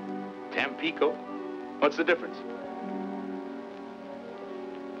 Tampico. What's the difference?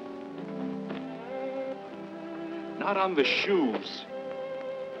 Not on the shoes.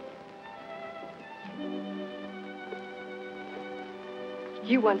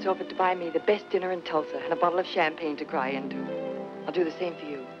 You once offered to buy me the best dinner in Tulsa and a bottle of champagne to cry into. I'll do the same for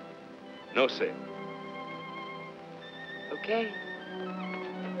you. No sale. Okay.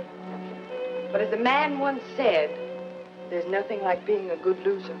 But as a man once said, there's nothing like being a good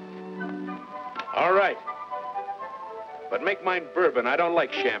loser. All right. But make mine bourbon. I don't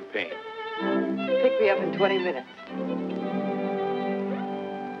like champagne. Pick me up in 20 minutes.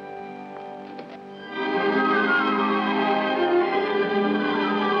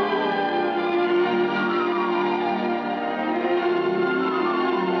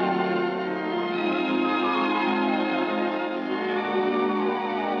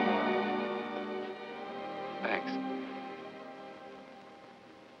 Thanks.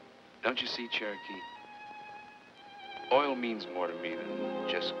 Don't you see, Cherokee? Oil means more to me than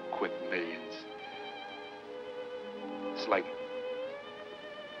just quick millions. It's like,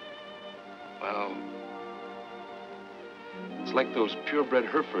 well, it's like those purebred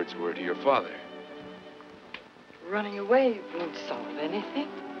Herefords were to your father. Running away won't solve anything.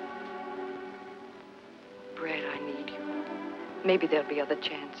 Brad, I need you. Maybe there'll be other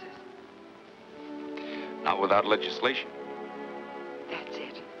chances. Not without legislation. That's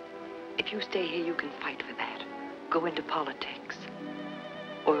it. If you stay here, you can fight for that. Go into politics.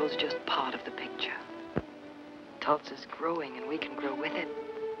 Oil's just part of the picture. Tulsa's growing, and we can grow with it.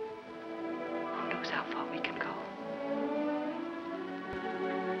 Who knows how far we can go?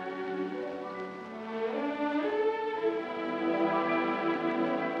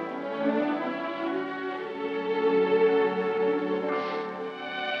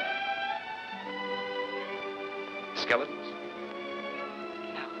 Skeletons?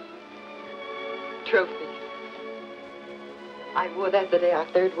 No. Trophies. I wore that the day our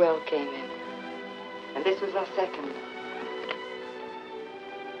third well came in. And this was our second.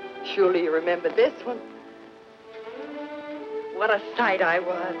 Surely you remember this one. What a sight I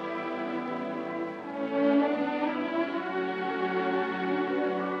was.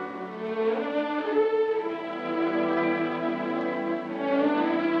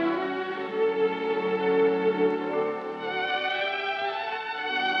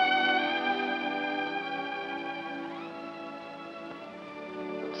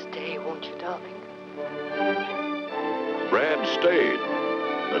 Stay, won't you, darling? Brad stayed.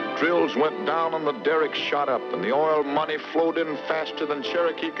 The drills went down and the derricks shot up, and the oil money flowed in faster than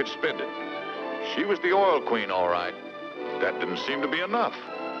Cherokee could spend it. She was the oil queen, all right. That didn't seem to be enough.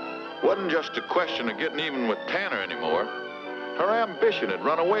 Wasn't just a question of getting even with Tanner anymore. Her ambition had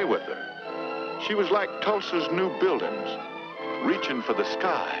run away with her. She was like Tulsa's new buildings, reaching for the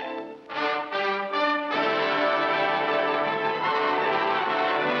sky.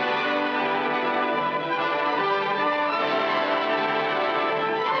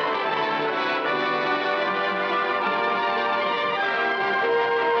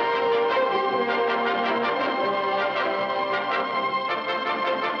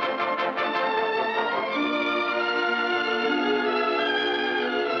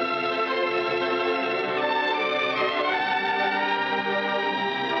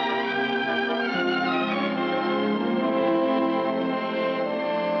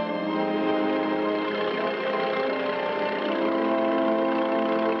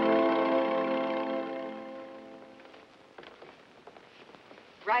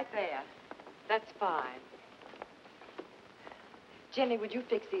 Right there. That's fine. Jenny, would you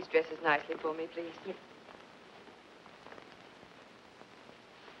fix these dresses nicely for me, please? Yes.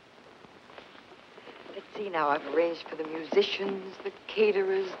 Let's see now. I've arranged for the musicians, the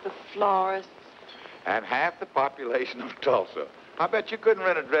caterers, the florists. And half the population of Tulsa. I bet you couldn't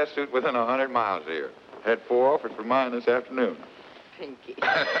rent a dress suit within 100 miles of here. Had 4 offered for mine this afternoon. Pinky.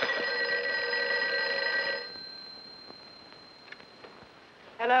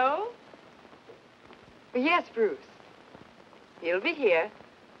 Hello? Yes, Bruce. He'll be here.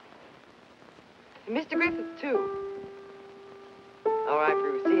 And Mr. Griffith, too. All right,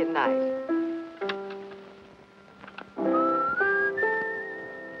 Bruce. See you tonight.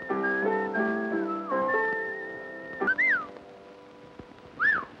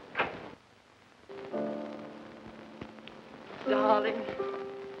 Darling.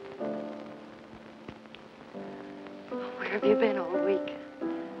 Where have you been all week?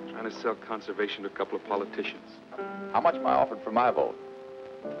 Trying to sell conservation to a couple of politicians. How much am I offered for my vote?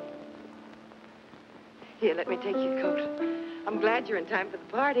 Here, let me take your coat. I'm glad you're in time for the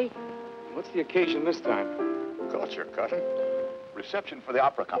party. What's the occasion this time? Culture, cousin. Reception for the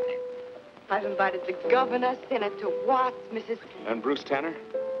opera company. I've invited the governor, Senator Watts, Mrs. And Bruce Tanner?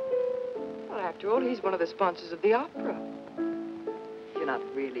 Well, after all, he's one of the sponsors of the opera. You're not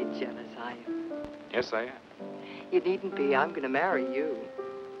really jealous, are you? Yes, I am. You needn't be. I'm going to marry you.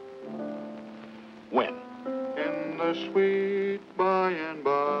 When? In the sweet by and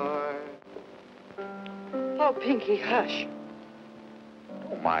by. Oh, Pinky, hush.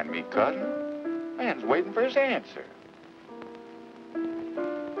 Don't mind me, cousin. Man's waiting for his answer.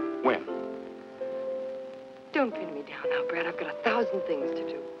 When? Don't pin me down now, Brad. I've got 1,000 things to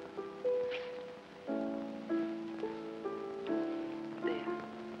do. There.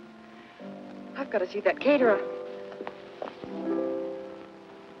 I've got to see that caterer.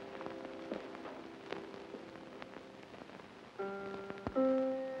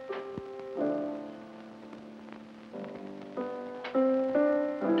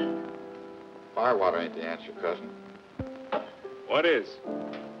 Firewater ain't the answer, cousin. What is?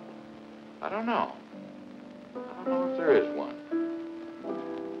 I don't know. I don't know if there is one.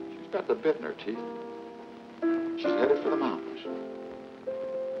 She's got the bit in her teeth. She's headed for the mountains.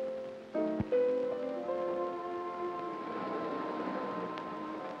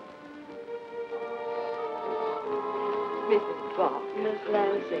 Mrs. Bach. Miss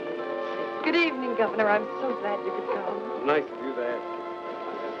Lansing. Good evening, Governor. I'm so glad you could come. Nice of you to ask.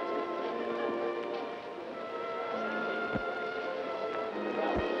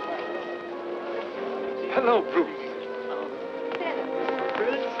 Hello, Bruce.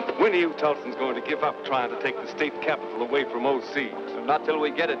 Bruce? When are you Tulsans going to give up trying to take the state capital away from O.C.? Not till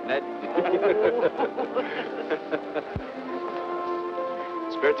we get it, Ned.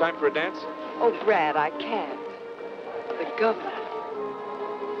 Spare time for a dance? Oh, Brad, I can't. The governor.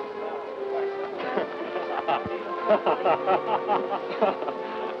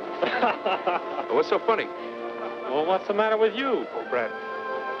 What's so funny? Well, what's the matter with you? Oh, Brad.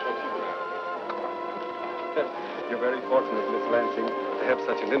 You're very fortunate, Miss Lansing, to have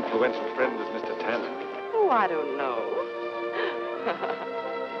such an influential friend as Mr. Tanner. Oh, I don't know.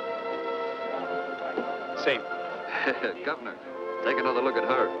 Same. Governor, take another look at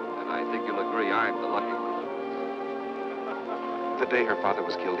her, and I think you'll agree I'm the lucky one. The day her father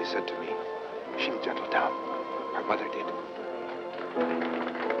was killed, he said to me, she'll settle down. Her mother did.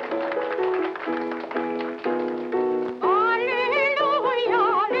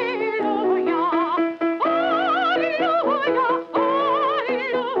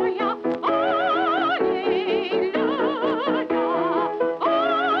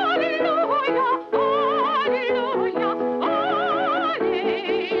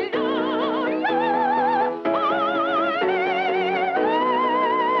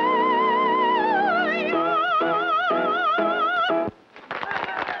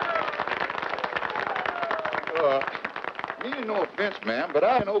 No offense, ma'am, but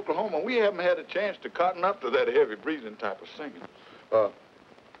out in Oklahoma, we haven't had a chance to cotton up to that heavy breathing type of singing.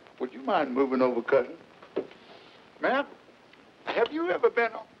 Would you mind moving over, cousin? Ma'am, have you ever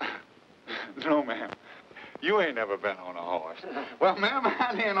been on... No, ma'am. You ain't ever been on a horse. Well, ma'am,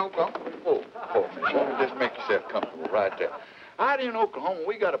 out here in Oklahoma... Oh, miss, let me just make yourself comfortable right there. Out here in Oklahoma,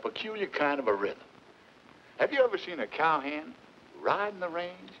 we got a peculiar kind of a rhythm. Have you ever seen a cowhand riding the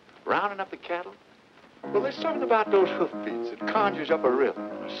range, rounding up the cattle? Well, there's something about those hoofbeats that conjures up a rhythm,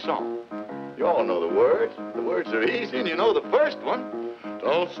 a song. You all know the words. The words are easy, and you know the first one.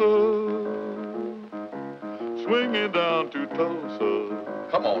 Tulsa, swinging down to Tulsa.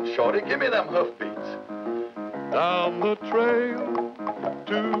 Come on, shorty, give me them hoofbeats. Down the trail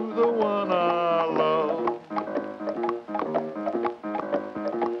to the one I love.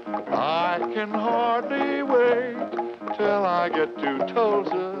 I can hardly wait till I get to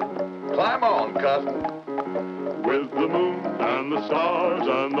Tulsa. Climb on, cousin. With the moon and the stars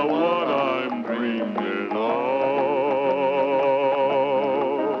and the one I'm dreaming of.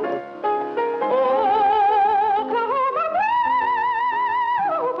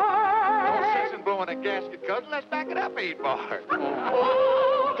 No sense in blowing a gasket, cousin. Let's back it up 8 bars.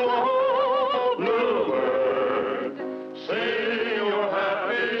 Oh, bluebird, sing your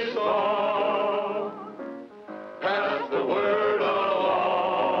happy song. Pass the word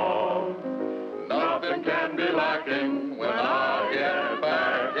along. Nothing can be lacking when I get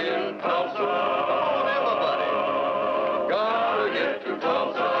back in Tulsa. Come on, everybody. Gotta get to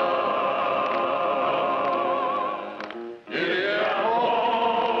Tulsa. Yeah,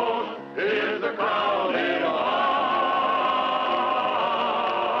 oh, here's the crowd in line.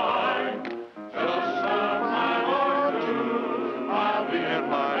 Just a mile or two, I'll be in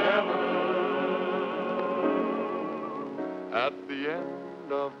my heaven. At the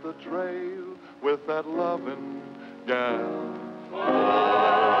end of the trail with that loving gal.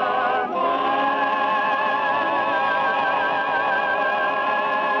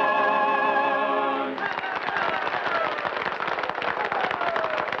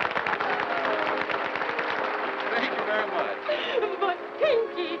 Thank you very much. But,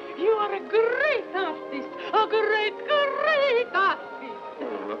 Pinky, you are a great artist. A great, great artist.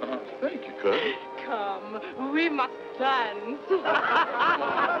 Thank you, cousin. Come, we must dance.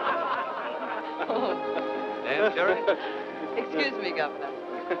 Dan, Jerry? Excuse me, Governor.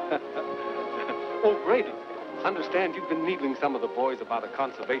 Oh, Grady, Understand you've been needling some of the boys about a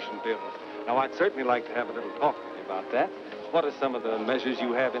conservation bill. Now, I'd certainly like to have a little talk with you about that. What are some of the measures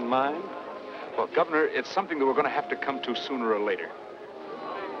you have in mind? Well, Governor, it's something that we're going to have to come to sooner or later.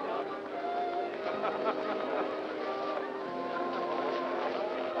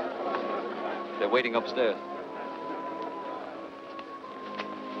 They're waiting upstairs.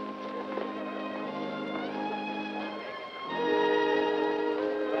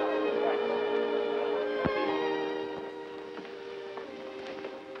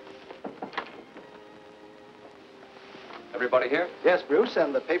 Everybody here? Yes, Bruce,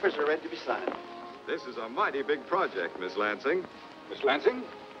 and the papers are ready to be signed. This is a mighty big project, Miss Lansing. Miss Lansing,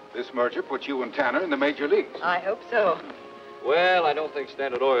 this merger puts you and Tanner in the major leagues. I hope so. Well, I don't think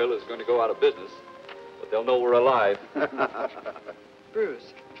Standard Oil is going to go out of business, but they'll know we're alive.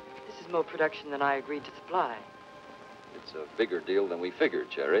 Bruce, this is more production than I agreed to supply. It's a bigger deal than we figured,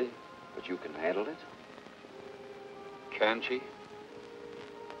 Cherry, but you can handle it. Can she?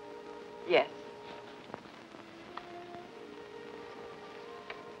 Yes.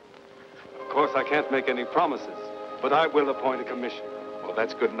 Of course, I can't make any promises, but I will appoint a commission. Well,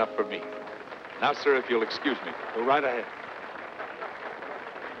 that's good enough for me. Now, sir, if you'll excuse me. Go right ahead.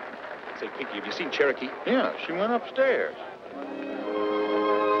 Say, Pinky, have you seen Cherokee? Yeah, she went upstairs.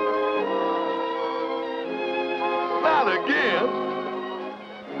 Not again.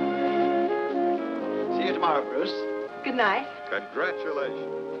 See you tomorrow, Bruce. Good night.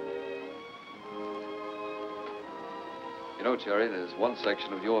 Congratulations. You know, Cherry, there's one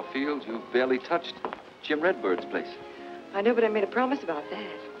section of your field you've barely touched. Jim Redbird's place. I know, but I made a promise about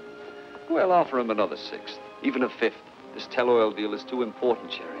that. Well, offer him another sixth, even a fifth. This tell-oil deal is too important,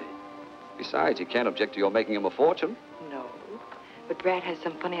 Cherry. Besides, he can't object to your making him a fortune. No, but Brad has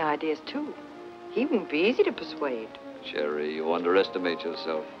some funny ideas, too. He won't be easy to persuade. Cherry, you underestimate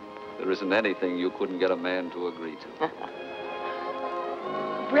yourself. There isn't anything you couldn't get a man to agree to.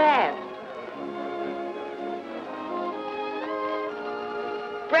 Brad!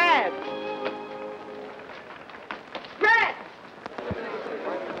 Brad! Brad!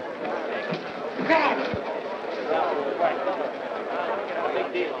 Brad!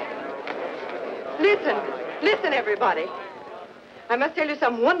 Listen, everybody. I must tell you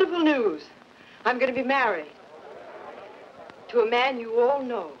some wonderful news. I'm going to be married to a man you all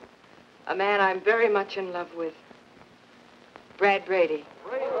know. A man I'm very much in love with. Brad Brady.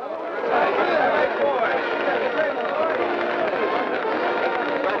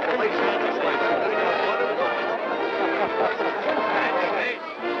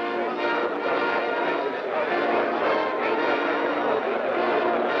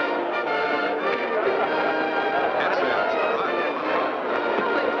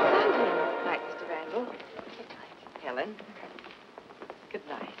 Good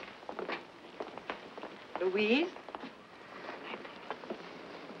night. Louise?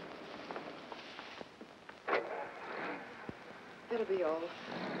 That'll be all.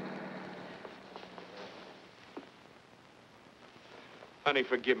 Honey,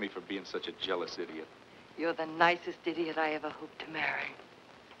 forgive me for being such a jealous idiot. You're the nicest idiot I ever hoped to marry.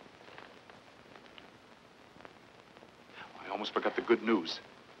 I almost forgot the good news.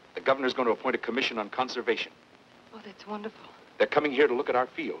 The governor's going to appoint a commission on conservation. Oh, that's wonderful. They're coming here to look at our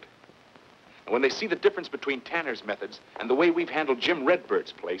field. And when they see the difference between Tanner's methods and the way we've handled Jim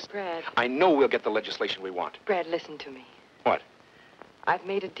Redbird's place, Brad. I know we'll get the legislation we want. Brad, listen to me. What? I've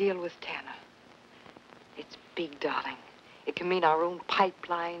made a deal with Tanner. It's big, darling. It can mean our own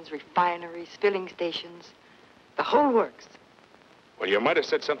pipelines, refineries, filling stations, the whole works. Well, you might have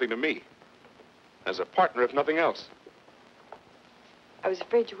said something to me. As a partner, if nothing else. I was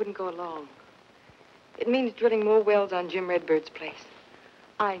afraid you wouldn't go along. It means drilling more wells on Jim Redbird's place.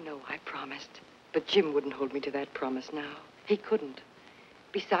 I know I promised, but Jim wouldn't hold me to that promise now. He couldn't.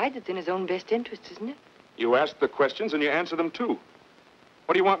 Besides, it's in his own best interest, isn't it? You ask the questions and you answer them, too.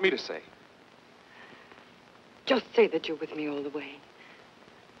 What do you want me to say? Just say that you're with me all the way.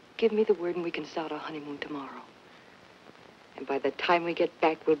 Give me the word and we can start our honeymoon tomorrow. And by the time we get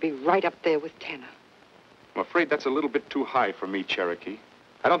back, we'll be right up there with Tanner. I'm afraid that's a little bit too high for me, Cherokee.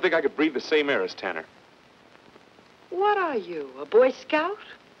 I don't think I could breathe the same air as Tanner. What are you, a Boy Scout?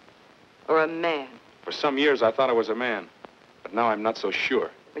 Or a man? For some years, I thought I was a man. But now I'm not so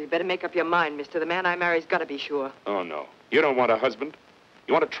sure. Well, you better make up your mind, mister. The man I marry's got to be sure. Oh, no. You don't want a husband.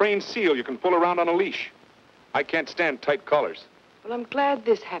 You want a trained seal you can pull around on a leash. I can't stand tight collars. Well, I'm glad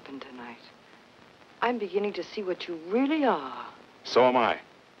this happened tonight. I'm beginning to see what you really are. So am I.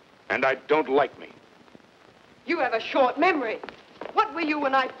 And I don't like me. You have a short memory. What were you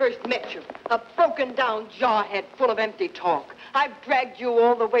when I first met you? A broken-down jawhead full of empty talk. I've dragged you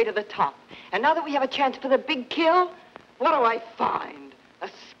all the way to the top. And now that we have a chance for the big kill, what do I find? A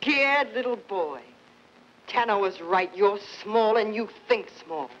scared little boy. Tanner was right. You're small and you think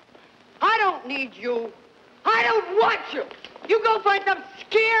small. I don't need you. I don't want you. You go find some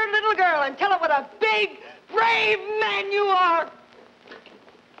scared little girl and tell her what a big, brave man you are.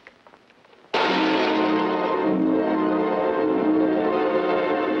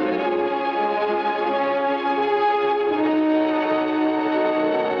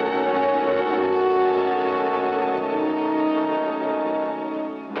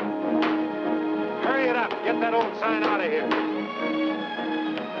 Hurry it up. Get that old sign out of here.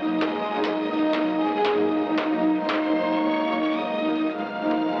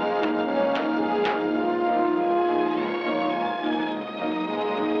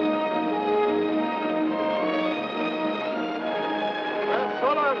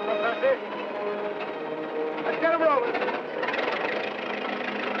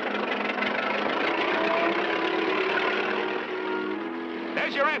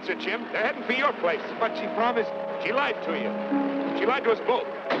 There's your answer, Jim. They're heading for your place. But she promised. She lied to you. She lied to us both.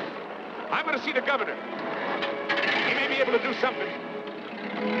 I'm going to see the governor. He may be able to do something.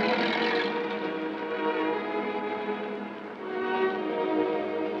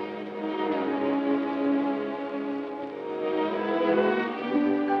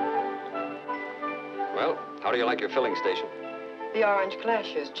 Well, how do you like your filling station? The orange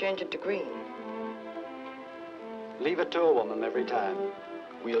clashes. Change it to green. Leave it to a woman every time.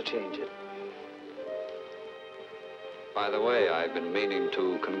 We'll change it. By the way, I've been meaning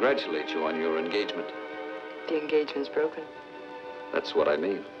to congratulate you on your engagement. The engagement's broken. That's what I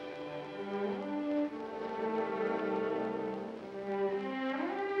mean.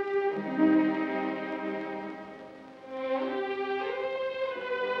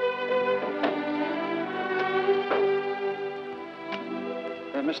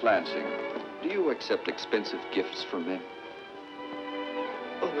 Miss Lansing, do you accept expensive gifts from men?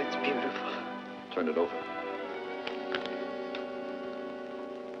 Oh, it's beautiful. Turn it over.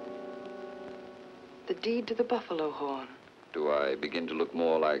 The deed to the buffalo horn. Do I begin to look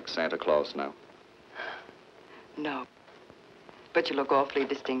more like Santa Claus now? No. But you look awfully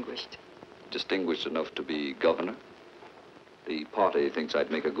distinguished. Distinguished enough to be governor? The party thinks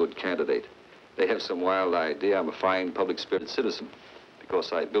I'd make a good candidate. They have some wild idea I'm a fine public-spirited citizen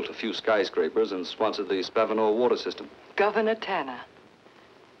because I built a few skyscrapers and sponsored the Spavinaw water system. Governor Tanner.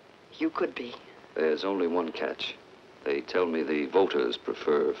 You could be. There's only one catch. They tell me the voters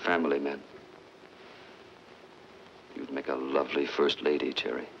prefer family men. You'd make a lovely first lady,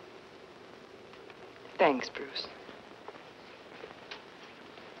 Cherry. Thanks, Bruce.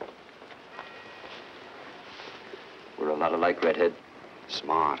 We're a lot alike, Redhead.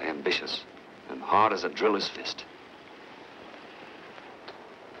 Smart, ambitious, and hard as a driller's fist.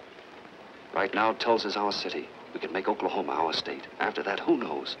 Right now, Tulsa's our city. We can make Oklahoma our state. After that, who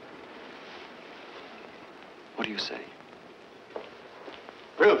knows? What do you say?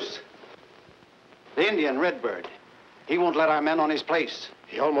 Bruce. The Indian, Redbird. He won't let our men on his place.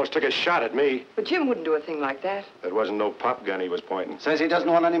 He almost took a shot at me. But Jim wouldn't do a thing like that. That wasn't no pop gun he was pointing. Says he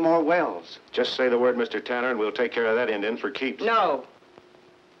doesn't want any more wells. Just say the word, Mr. Tanner, and we'll take care of that Indian for keeps. No.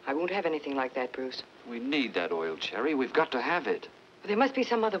 I won't have anything like that, Bruce. We need that oil, Cherry. We've got to have it. But there must be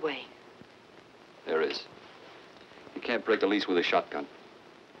some other way. There is. You can't break a lease with a shotgun.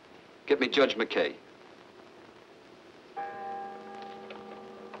 Get me Judge McKay.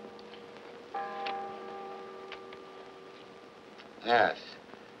 Yes.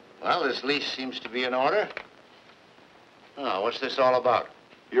 Well, this lease seems to be in order. Oh, what's this all about?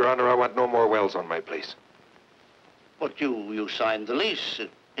 Your Honor, I want no more wells on my place. But you signed the lease.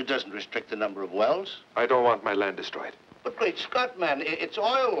 It doesn't restrict the number of wells. I don't want my land destroyed. But great Scott, man, it's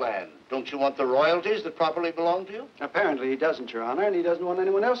oil land. Don't you want the royalties that properly belong to you? Apparently he doesn't, Your Honor, and he doesn't want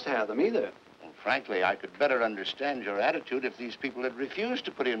anyone else to have them either. Well, frankly, I could better understand your attitude if these people had refused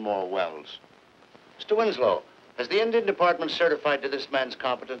to put in more wells. Mr. Winslow, has the Indian Department certified to this man's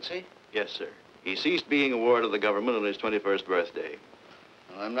competency? Yes, sir. He ceased being a ward of the government on his 21st birthday.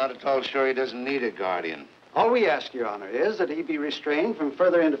 Well, I'm not at all sure he doesn't need a guardian. All we ask, Your Honor, is that he be restrained from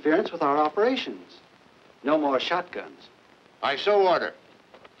further interference with our operations. No more shotguns. I so order,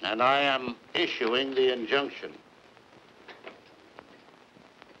 and I am issuing the injunction.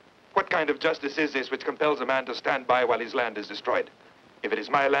 What kind of justice is this which compels a man to stand by while his land is destroyed? If it is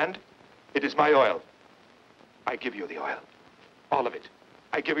my land, it is my oil. I give you the oil. All of it.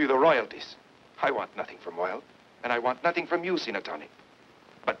 I give you the royalties. I want nothing from oil, and I want nothing from you, Sinatani.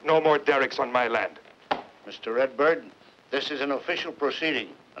 But no more derricks on my land. Mr. Redbird, This is an official proceeding,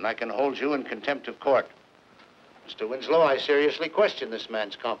 and I can hold you in contempt of court. Mr. Winslow, I seriously question this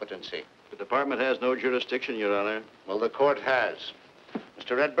man's competency. The department has no jurisdiction, Your Honor. Well, the court has.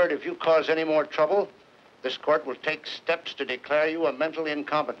 Mr. Redbird, if you cause any more trouble, this court will take steps to declare you a mentally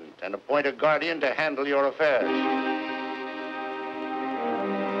incompetent and appoint a guardian to handle your affairs.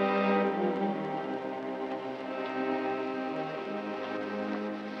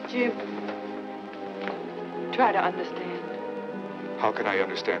 Jim, try to understand. How can I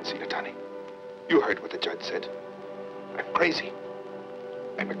understand, Sinatani? You heard what the judge said. I'm crazy.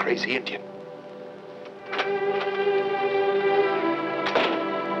 I'm a crazy Indian.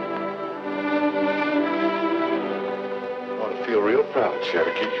 Feel real proud,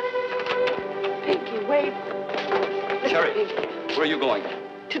 Cherokee. Pinky, wait. Cherry, where are you going?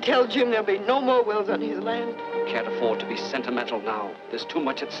 To tell Jim there'll be no more wells on his land. You can't afford to be sentimental now. There's too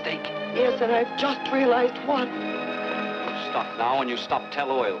much at stake. Yes, and I've just realized what. You stop now and you stop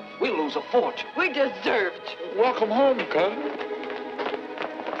Tell Oil. We'll lose a fortune. We deserve it. Welcome home, cousin.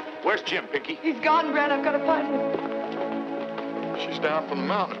 Where's Jim, Pinky? He's gone, Brad. I've got to find him. She's down from the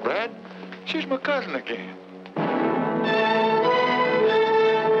mountains, Brad. She's my cousin again.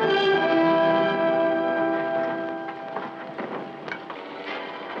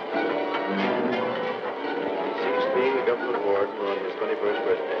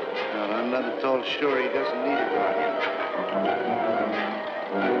 Sure he doesn't need a guardian.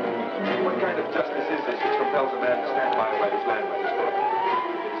 What kind of justice is this which compels a man to stand by while his land is destroyed? It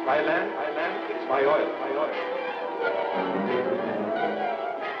is my land, it is my oil,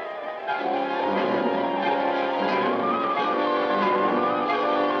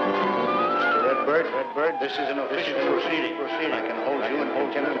 Mr. Redbird, this is an official proceeding. I can hold you in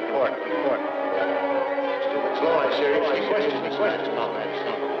contempt of court. Mr. Winslow, I seriously question his comments.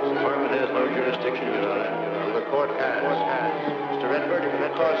 The department has no jurisdiction, Your Honor. Well, the court has. Mr. Redbird, if you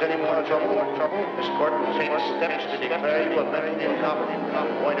cause any more trouble, this court will take steps to declare you a mentally incompetent and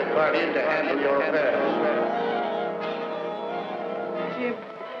appoint a guardian to handle your affairs. Jim,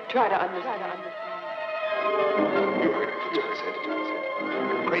 try to understand. You heard what the judge said.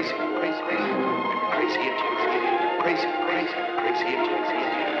 I'm crazy. I'm crazy Indian. Crazy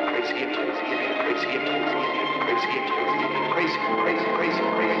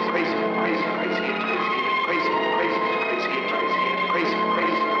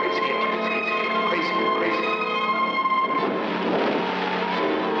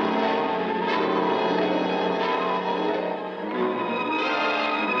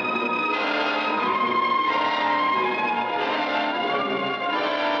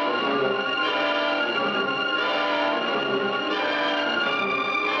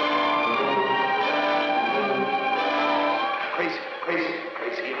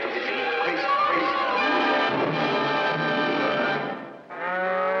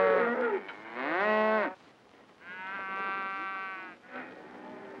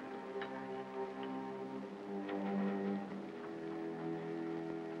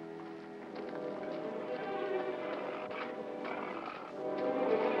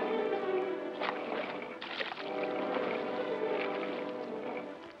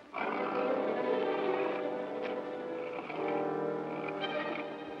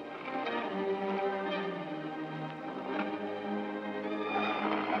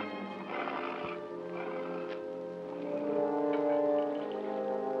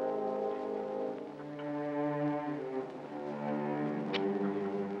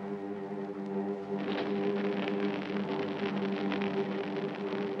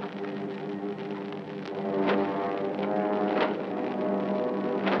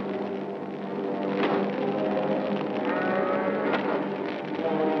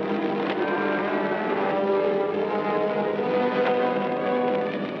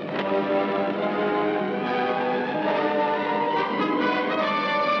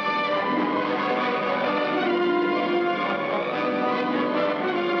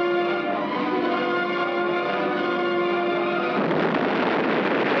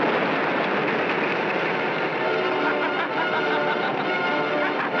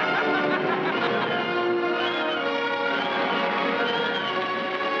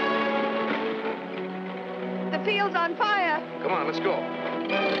On fire. Come on, let's go.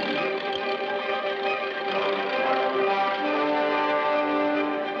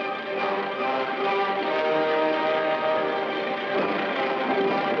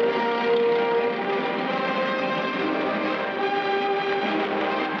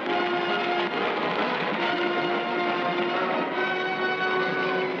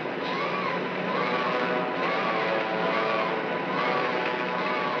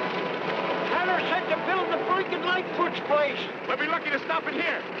 Tanner said to build the freaking light Lightfoot's place. We'll be lucky to stop in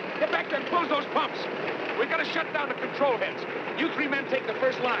here. Get back there and close those pumps. We've got to shut down the control heads. You three men take the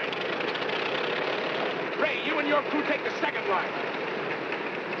first line. Ray, you and your crew take the second line.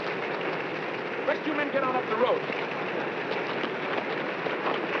 Rest you men get on up the road.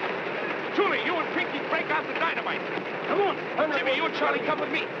 Julie, you and Pinky break out the dynamite. Come on. Jimmy, you and Charlie come with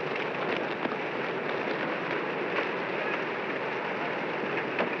me.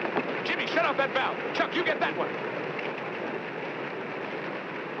 Jimmy, shut off that valve. Chuck, you get that one.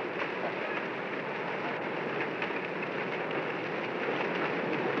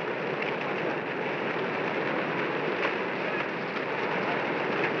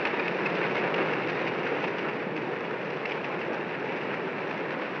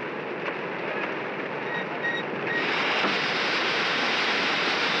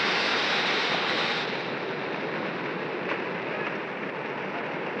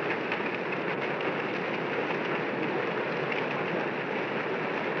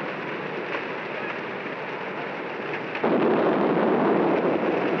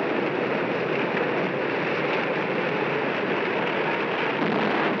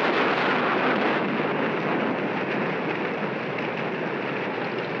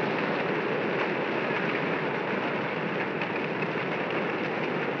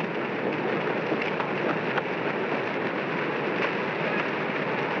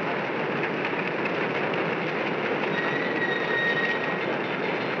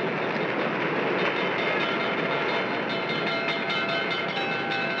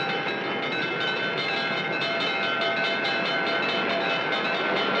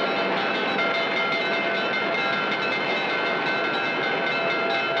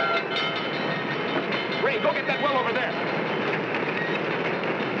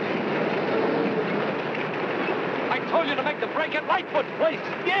 Lightfoot's place.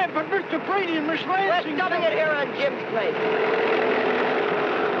 Yeah, but Mr. Brady and Miss Lansing... We're stopping it here on Jim's place.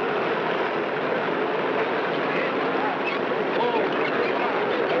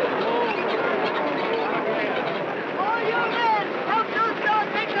 All you men, help those dogs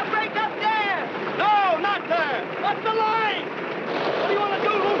make the break up there. No, not there. Up the line. What do you want to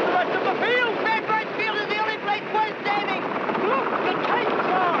do, lose the rest of the field? Redbird's field is the only place worth saving. Look, the tanks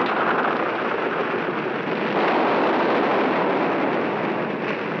are.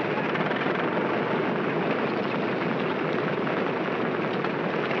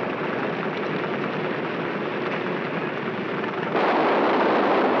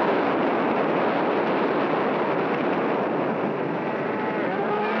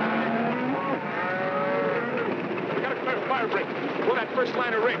 First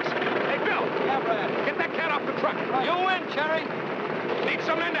line of rigs. Hey, Bill. Yeah, Brad. Get that cat off the truck. You win, Cherry. Need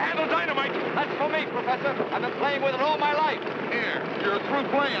some men to handle dynamite. That's for me, Professor. I've been playing with it all my life. Here, you're through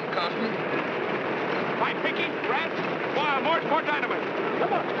playing, cousin. Hi, Pinky, Brad. Wow, more dynamite.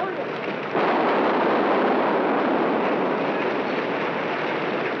 Come on, hurry up.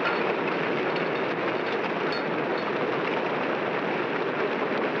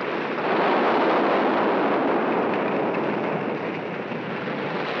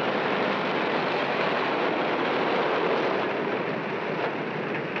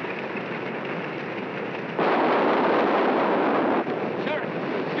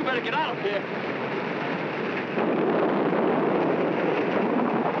 Get out of here.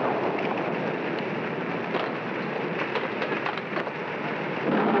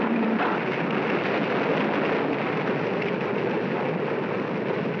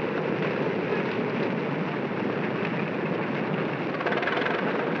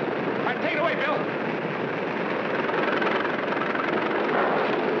 All right, take it away, Bill.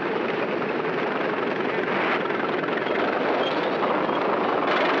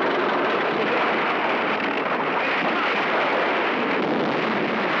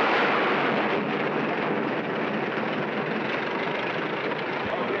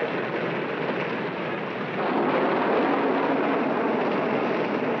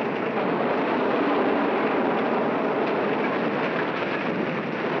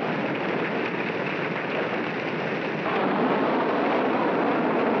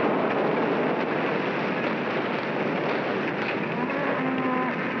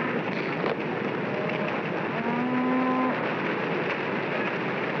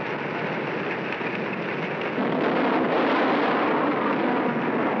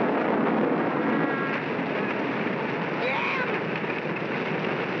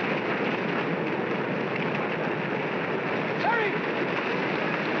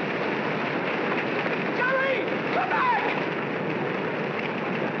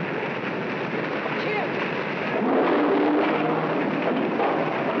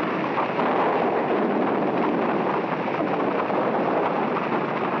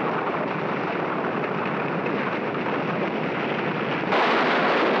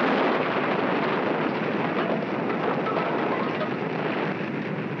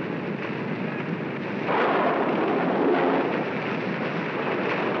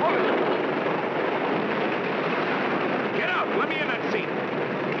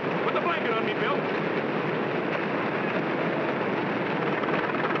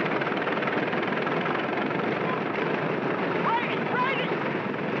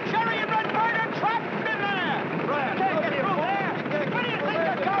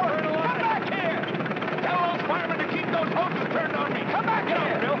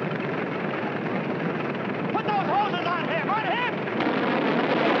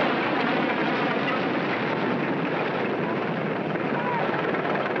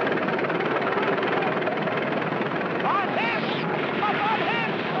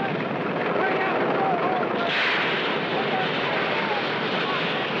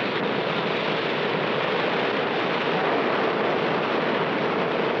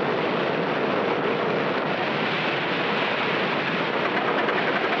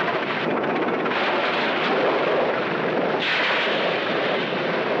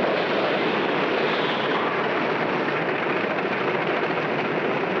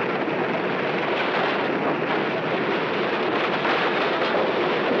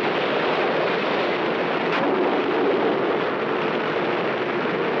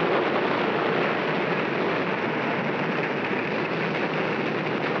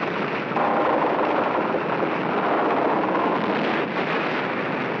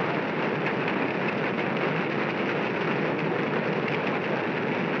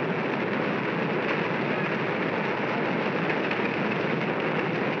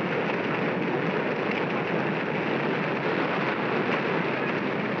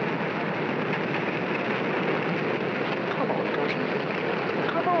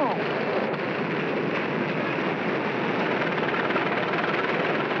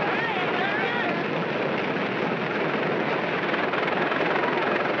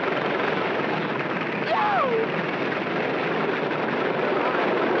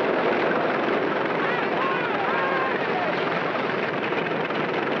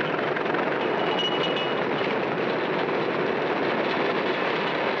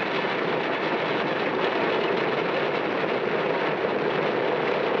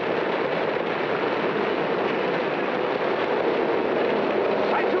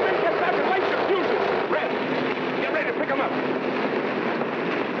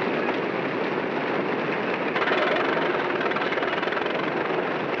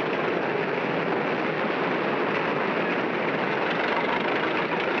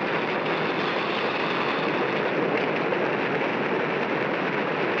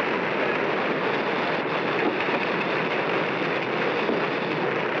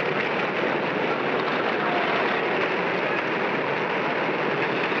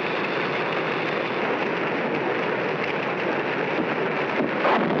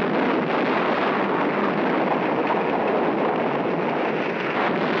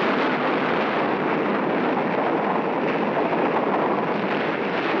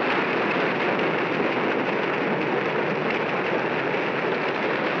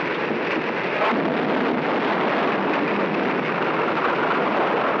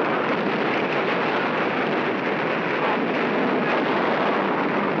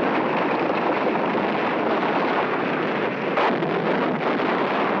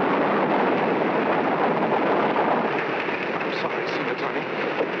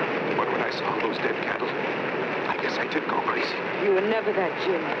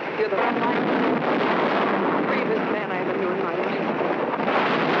 Jim. You're the bravest man I ever knew in my life.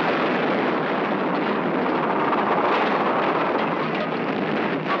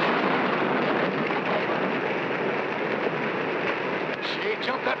 She ain't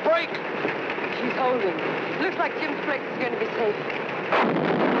jumped that brake. She's holding. Looks like Jim's place is going to be safe.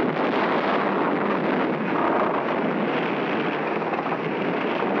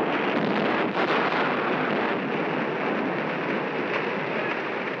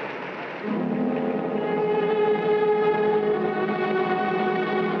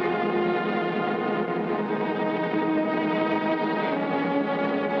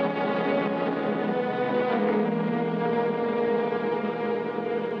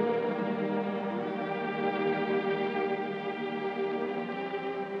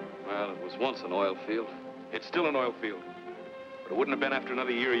 Once an oil field. It's still an oil field. But it wouldn't have been after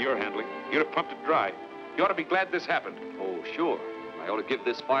another year of your handling. You'd have pumped it dry. You ought to be glad this happened. Oh, sure. I ought to give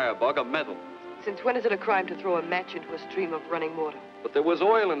this firebug a medal. Since when is it a crime to throw a match into a stream of running water? But there was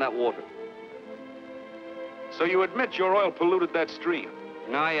oil in that water. So you admit your oil polluted that stream?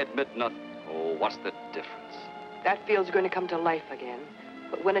 I admit nothing. Oh, what's the difference? That field's going to come to life again.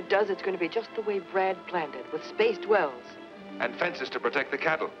 But when it does, it's going to be just the way Brad planned it, with spaced wells. And fences to protect the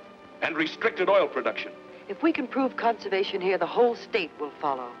cattle. And restricted oil production. If we can prove conservation here, the whole state will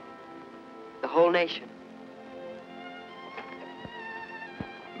follow. The whole nation.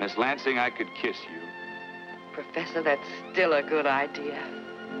 Miss Lansing, I could kiss you. Professor, that's still a good idea.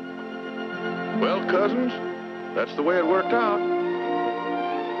 Well, cousins, that's the way it worked out.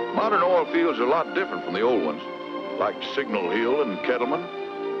 Modern oil fields are a lot different from the old ones, like Signal Hill and Kettleman.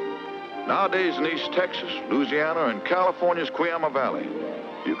 Nowadays in East Texas, Louisiana, and California's Cuyama Valley,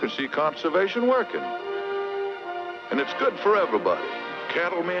 you can see conservation working. And it's good for everybody.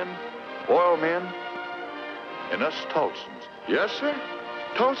 Cattlemen, oil men, and us Tulsans. Yes, sir.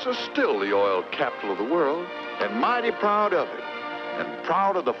 Tulsa's still the oil capital of the world, and mighty proud of it. And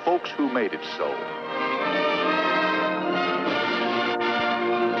proud of the folks who made it so.